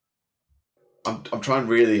 I'm trying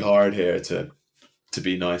really hard here to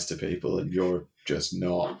be nice to people, and you're just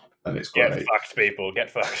not, and it's great. Get fucked, people.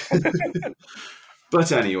 Get fucked.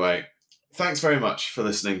 But anyway, thanks very much for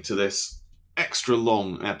listening to this extra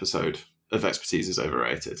long episode of Expertise is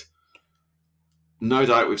Overrated. No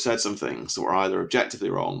doubt we've said some things that were either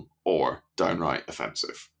objectively wrong or downright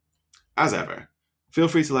offensive. As ever, feel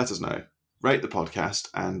free to let us know, rate the podcast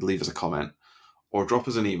and leave us a comment, or drop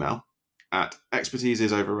us an email at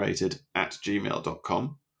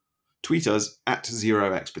expertiseisoverrated@gmail.com, tweet us at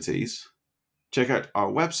 @zeroexpertise, check out our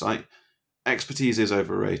website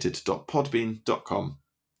expertiseisoverrated.podbean.com,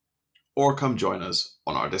 or come join us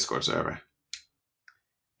on our Discord server.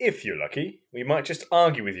 If you're lucky, we might just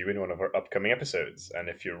argue with you in one of our upcoming episodes, and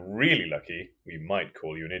if you're really lucky, we might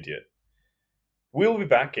call you an idiot. We'll be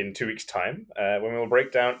back in 2 weeks' time when we'll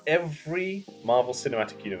break down every Marvel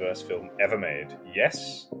Cinematic Universe film ever made.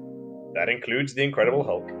 Yes, that includes The Incredible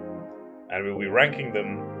Hulk, and we'll be ranking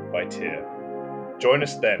them by tier. Join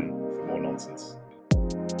us then for more nonsense.